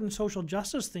important social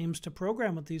justice themes to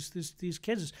program with these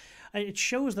kids. It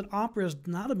shows that opera is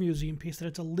not a museum piece; that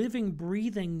it's a living,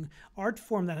 breathing art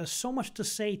form that has so much to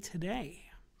say today.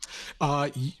 Uh,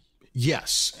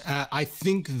 yes, I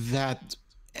think that.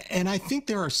 And I think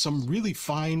there are some really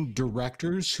fine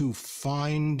directors who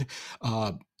find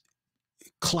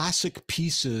classic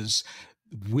pieces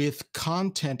with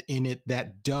content in it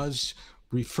that does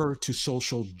refer to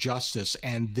social justice,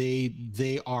 and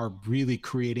they are really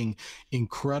creating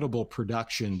incredible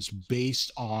productions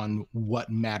based on what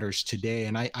matters today.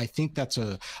 And I think that's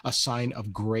a sign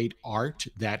of great art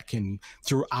that can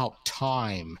throughout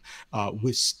time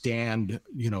withstand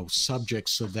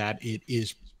subjects, so that it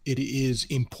is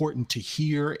important to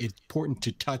hear, it's important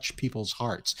to touch people's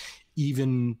hearts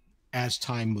even as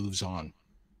time moves on.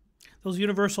 Those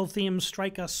universal themes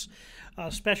strike us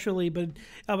especially, but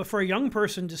for a young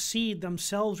person to see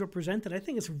themselves represented, I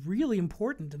think it's really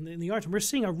important in the arts. And we're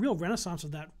seeing a real renaissance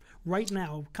of that right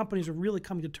now. Companies are really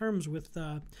coming to terms with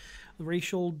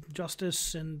racial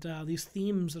justice and these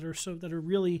themes that are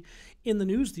really in the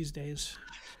news these days.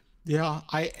 Yeah,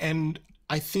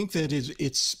 I think that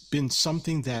it's been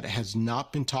something that has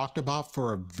not been talked about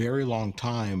for a very long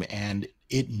time, and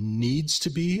it needs to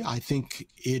be. I think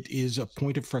it is a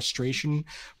point of frustration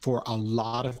for a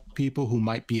lot of people who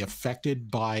might be affected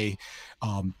by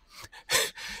um,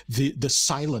 the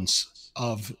silence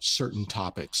of certain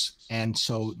topics. And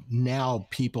so now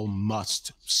people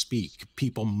must speak,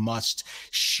 people must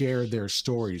share their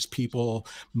stories, people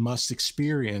must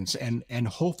experience, and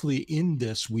hopefully in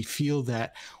this we feel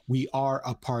that we are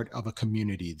a part of a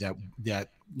community, that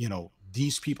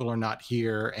these people are not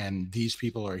here and these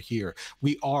people are here.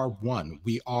 We are one,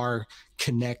 we are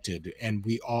connected, and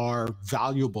we are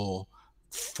valuable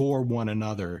for one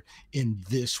another in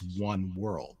this one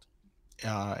world.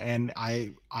 And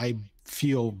I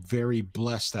feel very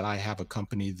blessed that I have a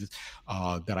company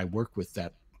that I work with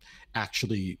that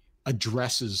actually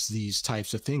addresses these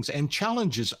types of things and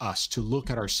challenges us to look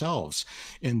at ourselves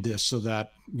in this, so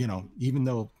that even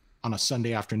though on a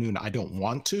Sunday afternoon I don't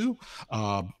want to,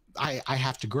 I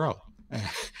have to grow.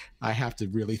 I have to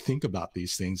really think about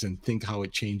these things and think how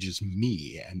it changes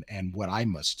me and what I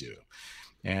must do.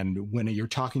 And when you're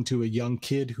talking to a young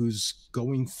kid who's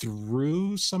going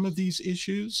through some of these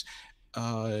issues,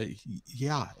 uh,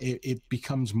 yeah, it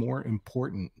becomes more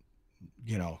important,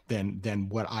 than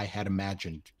what I had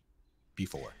imagined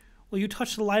before. Well, you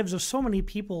touch the lives of so many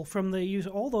people, from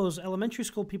all those elementary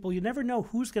school people. You never know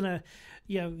who's gonna,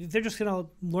 if they're just gonna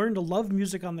learn to love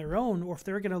music on their own, or if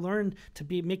they're gonna learn to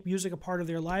make music a part of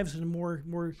their lives in a more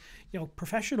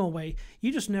professional way.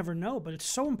 You just never know. But it's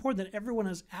so important that everyone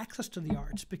has access to the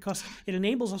arts, because it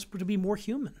enables us to be more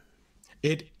human.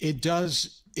 It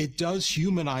does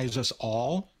humanize us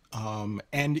all,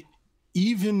 and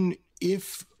even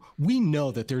if we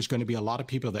know that there's going to be a lot of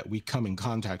people that we come in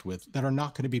contact with that are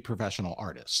not going to be professional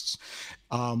artists.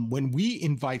 When we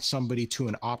invite somebody to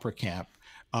an opera camp,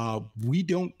 we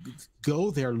don't go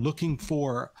there looking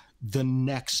for the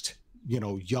next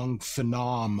young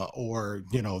phenom, or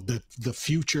the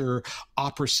future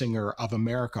opera singer of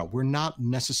America. We're not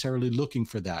necessarily looking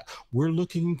for that. We're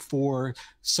looking for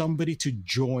somebody to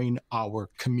join our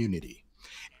community.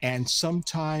 And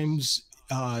sometimes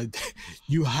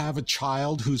you have a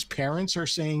child whose parents are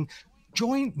saying,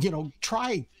 join,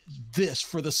 try this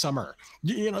for the summer,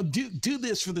 do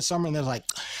this for the summer. And they're like,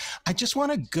 I just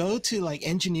want to go to like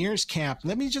engineers camp.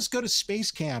 Let me just go to space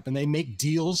camp. And they make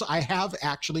deals. I have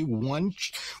actually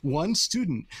one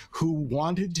student who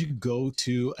wanted to go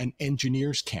to an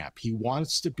engineers camp. He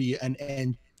wants to be an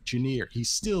engineer engineer. He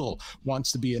still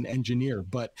wants to be an engineer,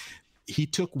 but he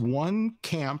took one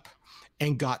camp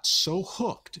and got so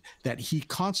hooked that he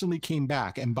constantly came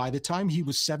back. And by the time he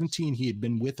was 17, he had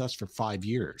been with us for 5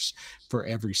 years for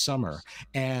every summer.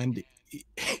 And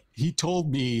he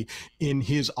told me in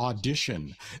his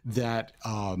audition that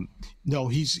no,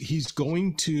 he's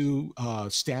going to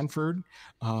Stanford,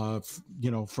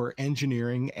 for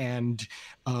engineering, and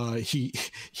he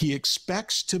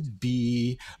expects to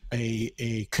be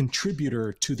a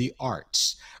contributor to the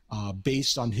arts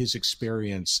based on his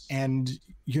experience. And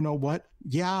you know what?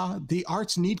 Yeah, the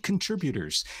arts need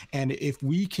contributors, and if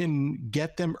we can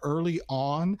get them early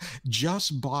on,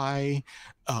 just by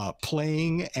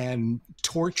playing and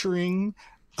torturing,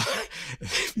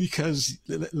 because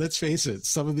let's face it,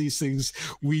 some of these things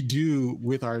we do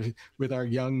with our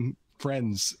young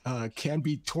friends can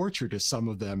be torture to some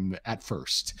of them at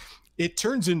first. It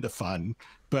turns into fun,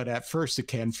 but at first it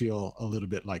can feel a little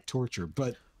bit like torture.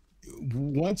 But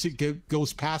once it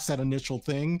goes past that initial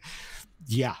thing,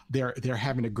 yeah, they're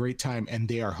having a great time and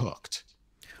they are hooked.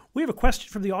 We have a question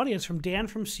from the audience from Dan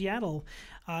from Seattle.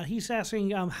 He's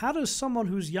asking, how does someone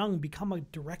who's young become a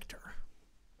director?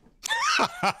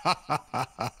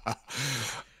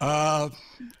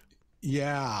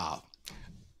 Yeah.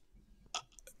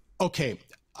 Okay.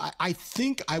 I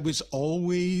think I was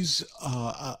always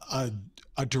a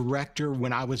director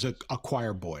when I was a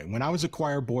choir boy. When I was a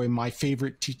choir boy, my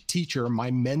favorite teacher,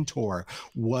 my mentor,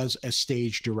 was a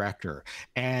stage director.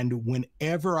 And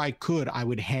whenever I could, I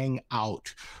would hang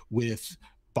out with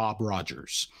Bob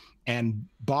Rogers. And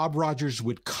Bob Rogers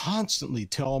would constantly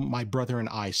tell my brother and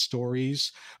I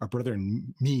stories, our brother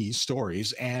and me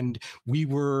stories, and we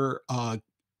were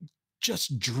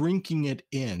just drinking it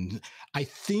in. I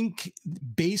think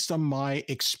based on my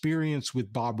experience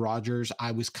with Bob Rogers,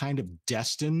 I was kind of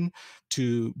destined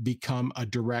to become a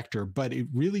director, but it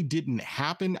really didn't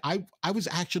happen. I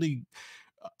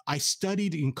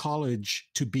studied in college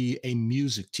to be a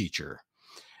music teacher.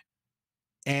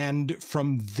 And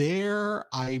from there,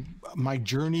 my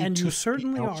journey. And you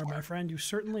certainly are, my friend. You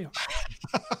certainly are.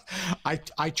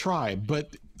 I try,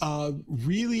 but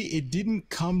really, I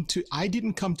didn't come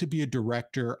to be a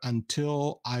director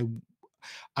until I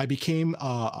became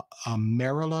a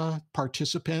Marilla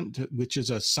participant, which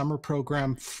is a summer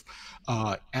program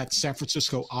at San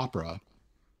Francisco Opera,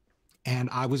 and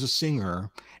I was a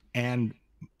singer. And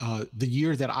the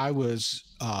year that I was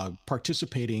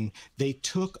participating, they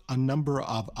took a number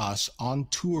of us on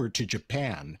tour to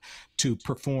Japan to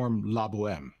perform La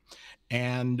Boheme.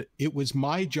 And it was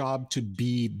my job to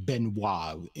be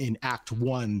Benoit in Act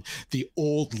One, the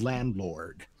old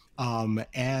landlord.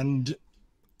 And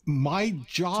my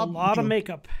job— it's a lot of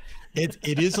makeup. It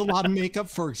is a lot of makeup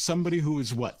for somebody who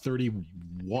was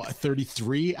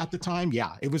 33 at the time.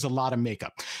 Yeah, it was a lot of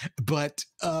makeup. But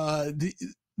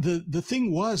the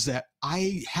thing was that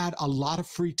I had a lot of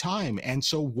free time. And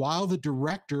so while the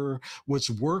director was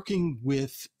working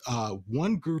with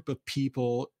one group of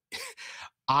people,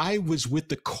 I was with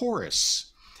the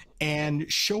chorus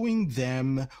and showing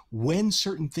them when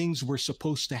certain things were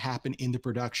supposed to happen in the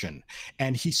production.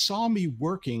 And he saw me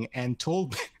working and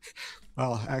told me,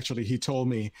 well, actually, he told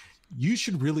me, you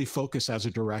should really focus as a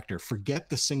director. Forget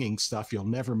the singing stuff. You'll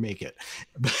never make it.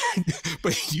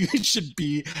 But you should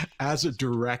be as a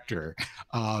director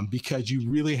because you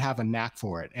really have a knack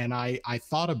for it. And I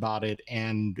thought about it,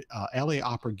 and LA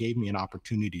Opera gave me an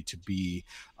opportunity to be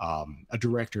a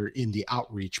director in the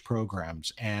outreach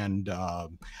programs. And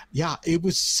yeah, it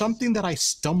was something that I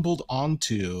stumbled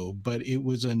onto, but it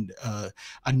was a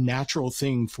natural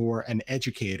thing for an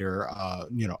educator, a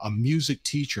music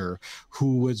teacher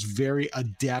who was very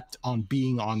adept on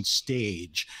being on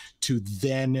stage, to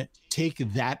then take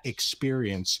that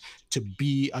experience to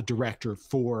be a director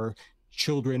for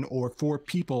children or for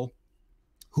people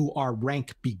who are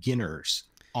rank beginners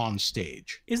on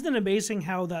stage. Isn't it amazing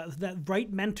how that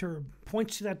right mentor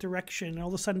points to that direction, and all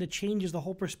of a sudden it changes the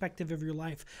whole perspective of your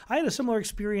life? I had a similar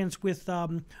experience with I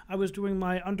was doing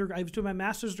my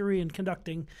master's degree in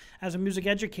conducting as a music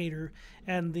educator,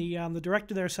 and the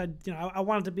director there said, I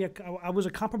wanted to be I was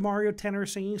a comprimario tenor,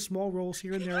 singing small roles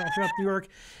here and there throughout New York,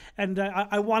 and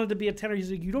I wanted to be a tenor. He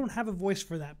said, you don't have a voice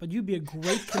for that, but you'd be a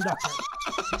great conductor.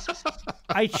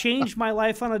 I changed my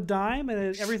life on a dime,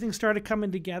 and everything started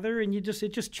coming together, and it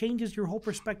just changes your whole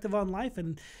perspective on life,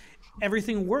 and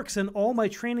everything works. And all my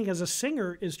training as a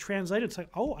singer is translated. It's like,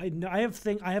 oh, I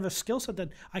have a skill set that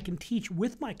I can teach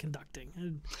with my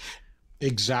conducting.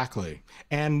 Exactly.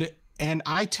 And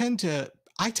I tend to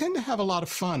have a lot of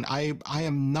fun. I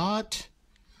am not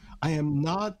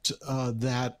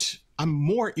that I'm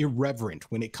more irreverent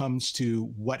when it comes to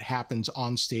what happens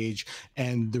on stage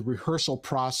and the rehearsal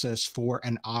process for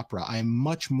an opera. I'm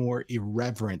much more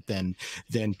irreverent than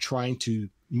trying to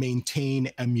maintain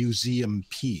a museum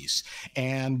piece.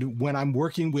 And when I'm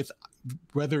working with,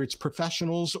 whether it's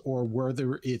professionals or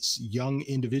whether it's young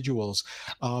individuals,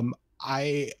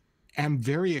 I am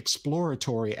very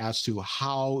exploratory as to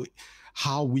how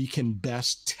we can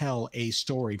best tell a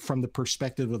story from the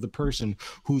perspective of the person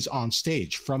who's on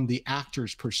stage, from the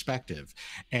actor's perspective.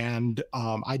 And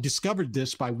I discovered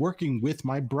this by working with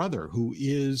my brother, who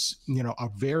is, a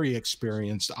very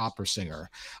experienced opera singer.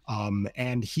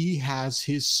 And he has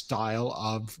his style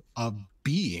of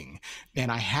being,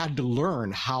 and I had to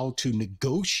learn how to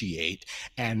negotiate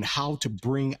and how to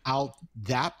bring out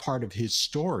that part of his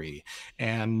story.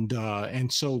 And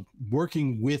so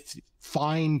working with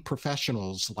fine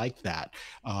professionals like that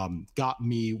got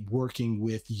me working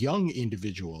with young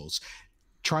individuals,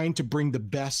 trying to bring the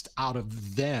best out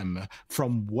of them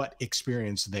from what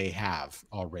experience they have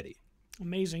already.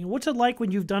 Amazing. What's it like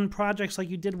when you've done projects like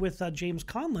you did with James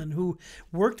Conlon, who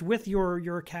worked with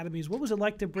your academies? What was it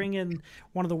like to bring in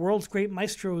one of the world's great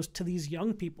maestros to these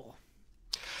young people?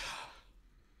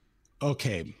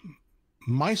 Okay.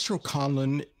 Maestro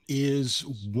Conlon is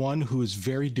one who is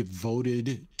very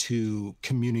devoted to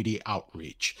community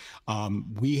outreach.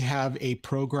 We have a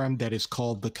program that is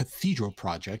called the Cathedral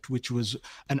Project, which was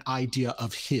an idea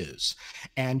of his.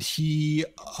 And he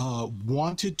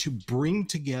wanted to bring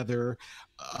together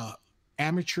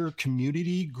amateur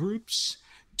community groups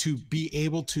to be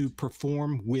able to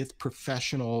perform with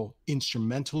professional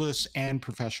instrumentalists and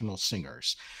professional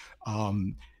singers.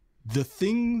 The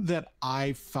thing that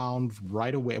I found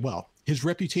right away, well, his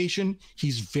reputation,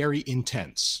 he's very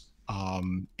intense.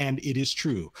 And it is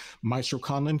true. Maestro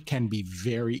Conlon can be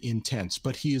very intense,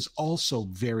 but he is also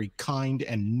very kind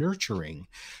and nurturing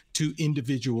to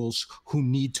individuals who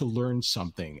need to learn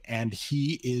something. And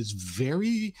he is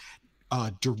very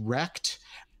direct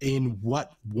in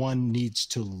what one needs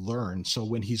to learn. So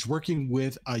when he's working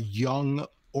with a young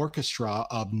orchestra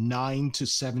of 9 to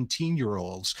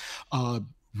 17-year-olds,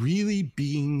 really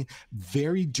being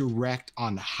very direct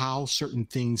on how certain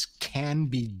things can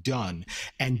be done,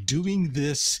 and doing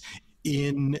this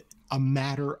in a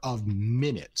matter of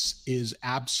minutes is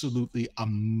absolutely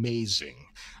amazing.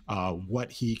 What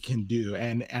he can do,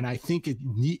 and I think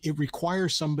it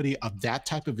requires somebody of that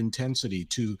type of intensity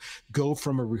to go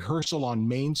from a rehearsal on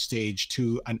main stage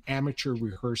to an amateur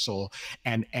rehearsal,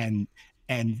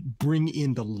 and bring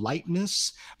in the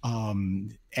lightness,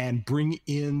 and bring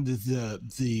in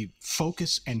the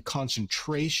focus and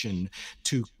concentration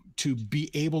to be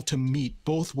able to meet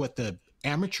both what the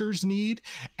amateurs need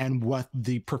and what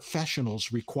the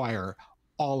professionals require,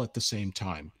 all at the same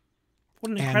time.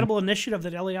 What an incredible initiative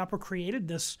that LA Opera created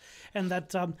this, and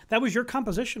that was your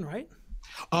composition, right?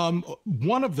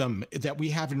 One of them that we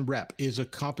have in rep is a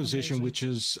composition. Amazing. Which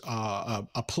is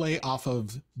a play off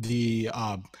of the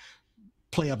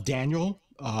play of Daniel,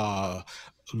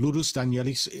 Ludus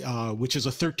Danielis, which is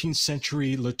a 13th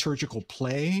century liturgical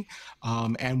play.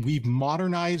 And we've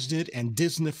modernized it and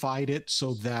Disneyfied it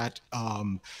so that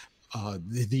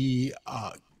the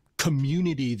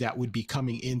community that would be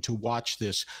coming in to watch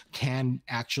this can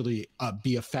actually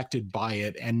be affected by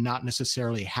it and not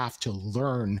necessarily have to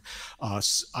learn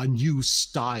a new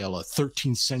style, a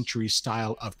 13th century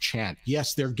style of chant.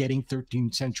 Yes, they're getting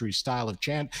 13th century style of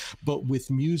chant, but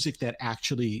with music that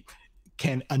actually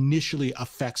can initially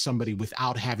affect somebody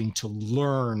without having to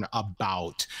learn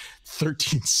about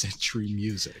 13th century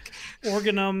music.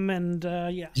 Organum and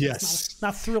yeah, yes, it's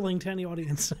not thrilling to any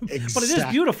audience, exactly. But it is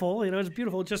beautiful. It's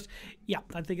beautiful. Just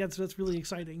I think that's really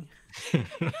exciting.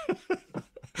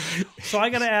 So I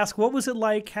got to ask, what was it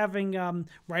like having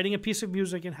writing a piece of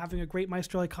music and having a great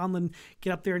maestro like Conlon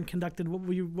get up there and conduct it? What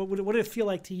did it feel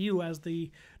like to you as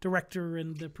the director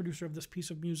and the producer of this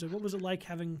piece of music? What was it like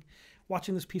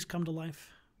watching this piece come to life?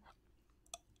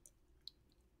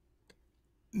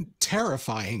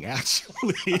 Terrifying,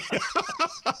 actually.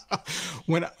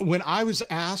 when I was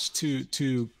asked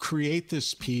to create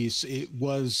this piece, it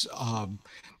was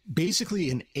basically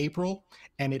in April,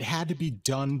 and it had to be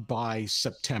done by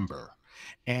September.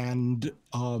 And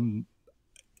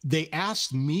they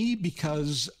asked me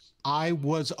because I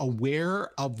was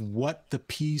aware of what the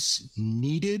piece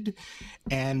needed,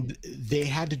 and they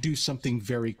had to do something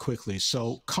very quickly.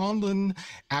 So Conlon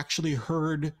actually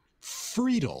heard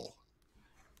Friedel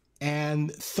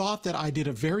and thought that I did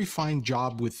a very fine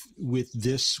job with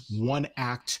this one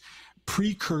act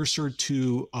precursor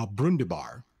to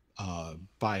Brundibar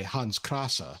by Hans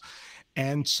Krasse.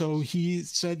 And so he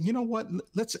said, you know what,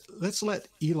 let's let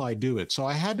Eli do it. So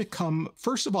I had to come,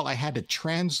 first of all, I had to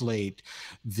translate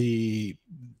the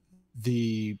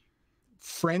the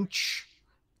French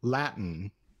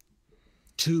Latin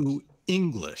to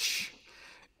English,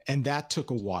 and that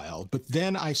took a while. But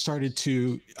then I started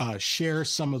to share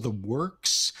some of the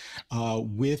works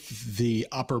with the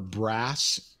upper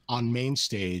brass on main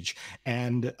stage,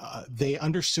 and they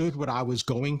understood what I was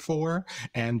going for,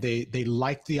 and they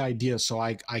liked the idea. So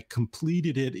I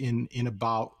completed it in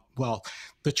about, well,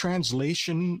 the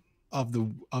translation of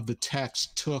the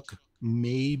text took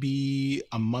maybe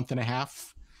a month and a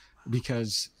half,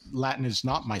 because Latin is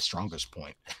not my strongest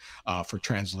point for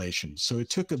translation. So it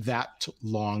took that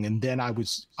long, and then I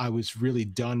was really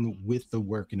done with the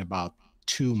work in about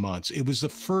 2 months. It was the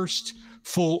first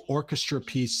full orchestra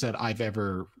piece that I've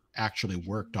ever actually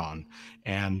worked on,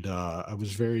 and I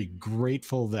was very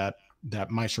grateful that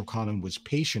Maestro Conan was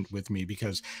patient with me,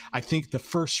 because I think the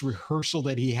first rehearsal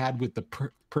that he had with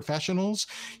the professionals,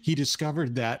 he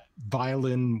discovered that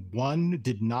violin one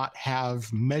did not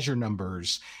have measure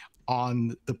numbers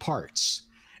on the parts.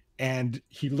 And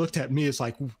he looked at me as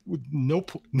like, no,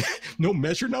 no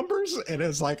measure numbers. And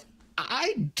it's like,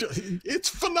 it's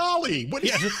finale. What?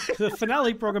 Yeah, the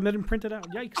finale program didn't print it out.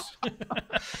 Yikes.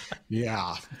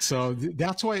 Yeah. So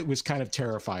that's why it was kind of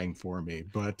terrifying for me.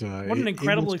 But what an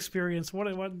incredible experience. What,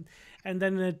 and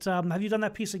then have you done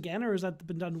that piece again, or has that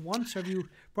been done once? Or have you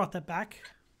brought that back?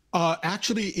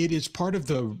 Actually, it is part of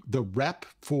the rep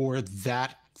for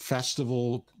that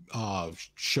festival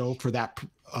show, for that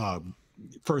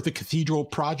for the Cathedral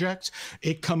project.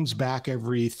 It comes back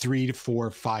every 3 to 4,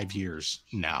 5 years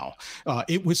now.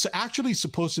 It was actually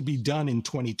supposed to be done in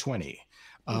 2020,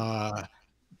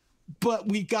 but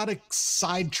we got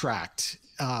sidetracked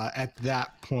at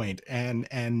that point, and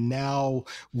now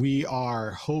we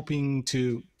are hoping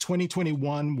to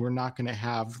 2021. We're not going to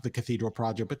have the Cathedral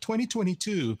project, but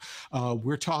 2022,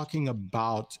 we're talking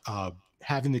about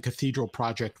having the Cathedral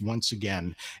project once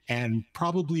again, and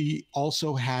probably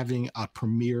also having a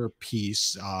premiere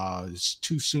piece. It's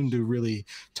too soon to really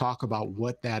talk about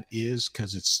what that is,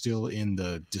 because it's still in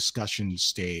the discussion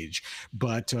stage,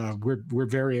 but we're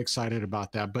very excited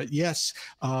about that. But yes,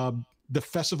 the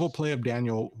Festival Play of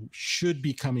Daniel should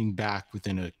be coming back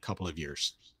within a couple of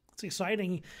years. It's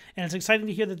exciting, and it's exciting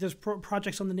to hear that there's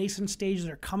projects on the nascent stage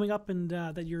that are coming up, and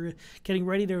that you're getting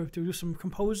ready to do some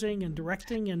composing and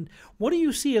directing. And what do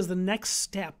you see as the next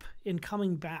step in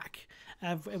coming back?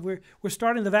 We're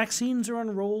starting. The vaccines are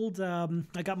unrolled.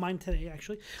 I got mine today,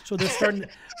 actually. So they're starting.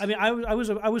 I mean, I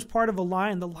was part of a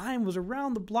line. The line was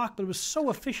around the block, but it was so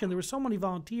efficient. There were so many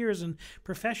volunteers and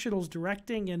professionals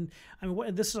directing, and I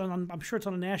mean, this is I'm sure it's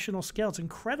on a national scale. It's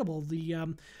incredible.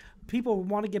 The people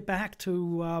want to get back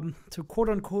to quote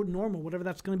unquote normal, whatever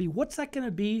that's going to be. What's that going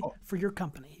to be for your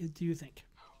company, do you think?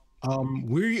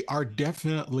 We are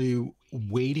definitely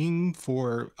waiting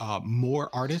for more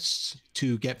artists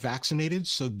to get vaccinated,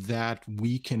 so that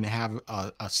we can have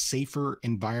a safer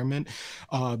environment.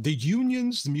 The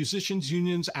unions, the musicians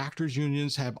unions, actors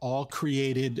unions, have all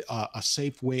created a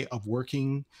safe way of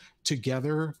working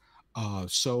together.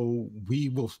 So we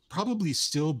will probably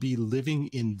still be living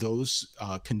in those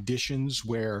conditions,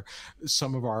 where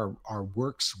some of our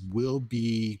works will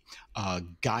be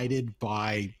guided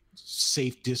by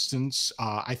safe distance.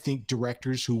 I think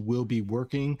directors who will be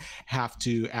working have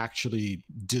to actually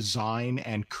design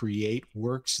and create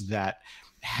works that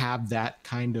have that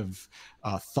kind of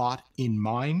thought in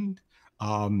mind.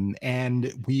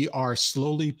 And we are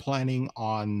slowly planning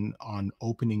on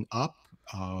opening up.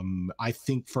 I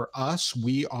think for us,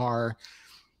 we are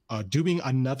doing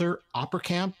another opera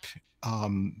camp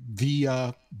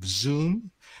via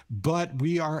Zoom, but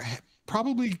we are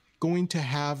probably going to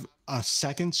have a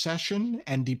second session,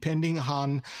 and depending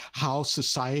on how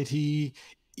society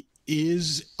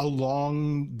is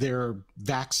along their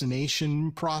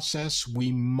vaccination process,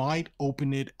 we might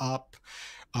open it up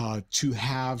to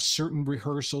have certain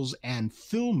rehearsals and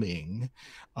filming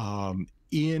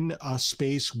in a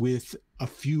space with a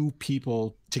few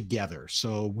people together.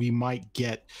 So we might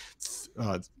get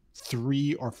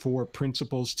 3 or 4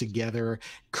 principals together,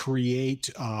 create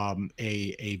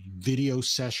a video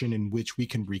session in which we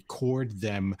can record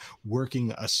them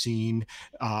working a scene.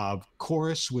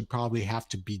 Chorus would probably have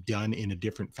to be done in a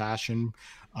different fashion.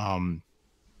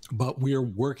 But we're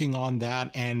working on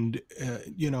that, and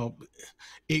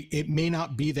it may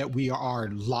not be that we are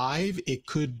live. It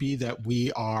could be that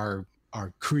we are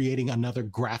creating another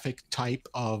graphic type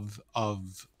of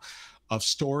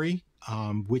story.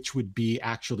 which would be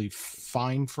actually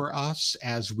fine for us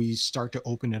as we start to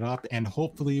open it up. And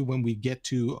hopefully when we get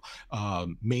to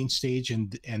main stage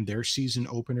and their season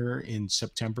opener in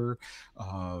September,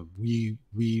 we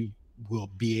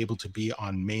will be able to be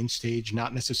on main stage,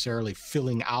 not necessarily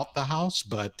filling out the house,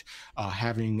 but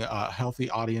having a healthy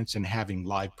audience and having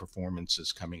live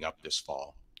performances coming up this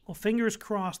fall. Well, fingers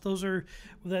crossed. Those are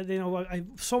that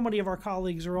so many of our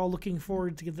colleagues are all looking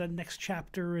forward to get that next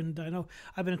chapter, and I know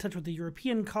I've been in touch with the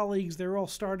European colleagues. They're all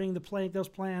starting to play those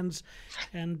plans,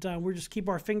 and we're just keep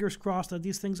our fingers crossed that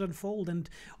these things unfold. And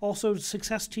also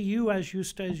success to you as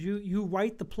you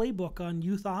write the playbook on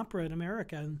youth opera in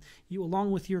America, and you along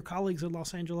with your colleagues at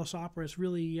Los Angeles Opera. It's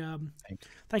really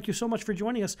thank you so much for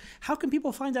joining us. How can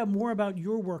people find out more about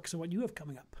your works and what you have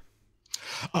coming up?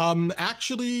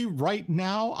 Actually, right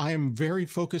now, I am very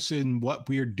focused in what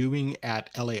we're doing at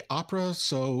LA Opera.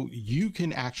 So you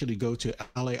can actually go to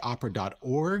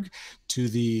laopera.org to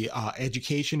the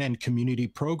education and community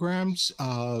programs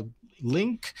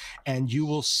link, and you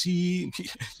will see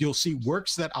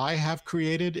works that I have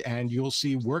created, and you'll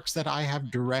see works that I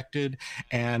have directed,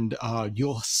 and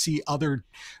you'll see other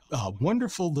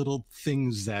wonderful little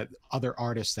things that other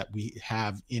artists that we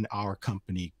have in our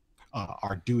company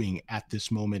are doing at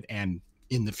this moment and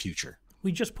in the future.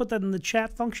 We just put that in the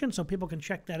chat function so people can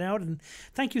check that out. And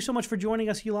thank you so much for joining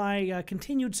us, Eli.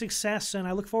 Continued success, and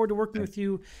I look forward to working with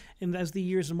you as the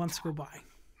years and months go by.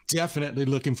 Definitely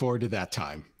looking forward to that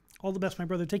time. All the best, my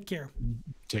brother. Take care.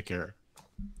 Take care.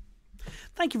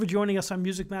 Thank you for joining us on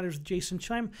Music Matters with Jason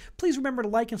Tramm. Please remember to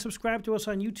like and subscribe to us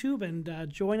on YouTube,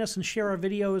 and join us and share our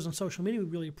videos on social media. We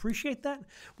really appreciate that.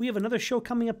 We have another show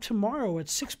coming up tomorrow at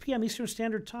 6 p.m. Eastern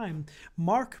Standard Time.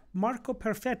 Marco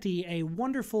Perfetti, a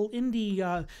wonderful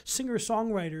indie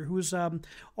singer-songwriter who's all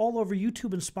over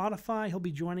YouTube and Spotify. He'll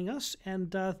be joining us.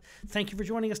 And thank you for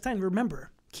joining us then.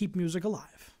 Remember, keep music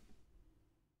alive.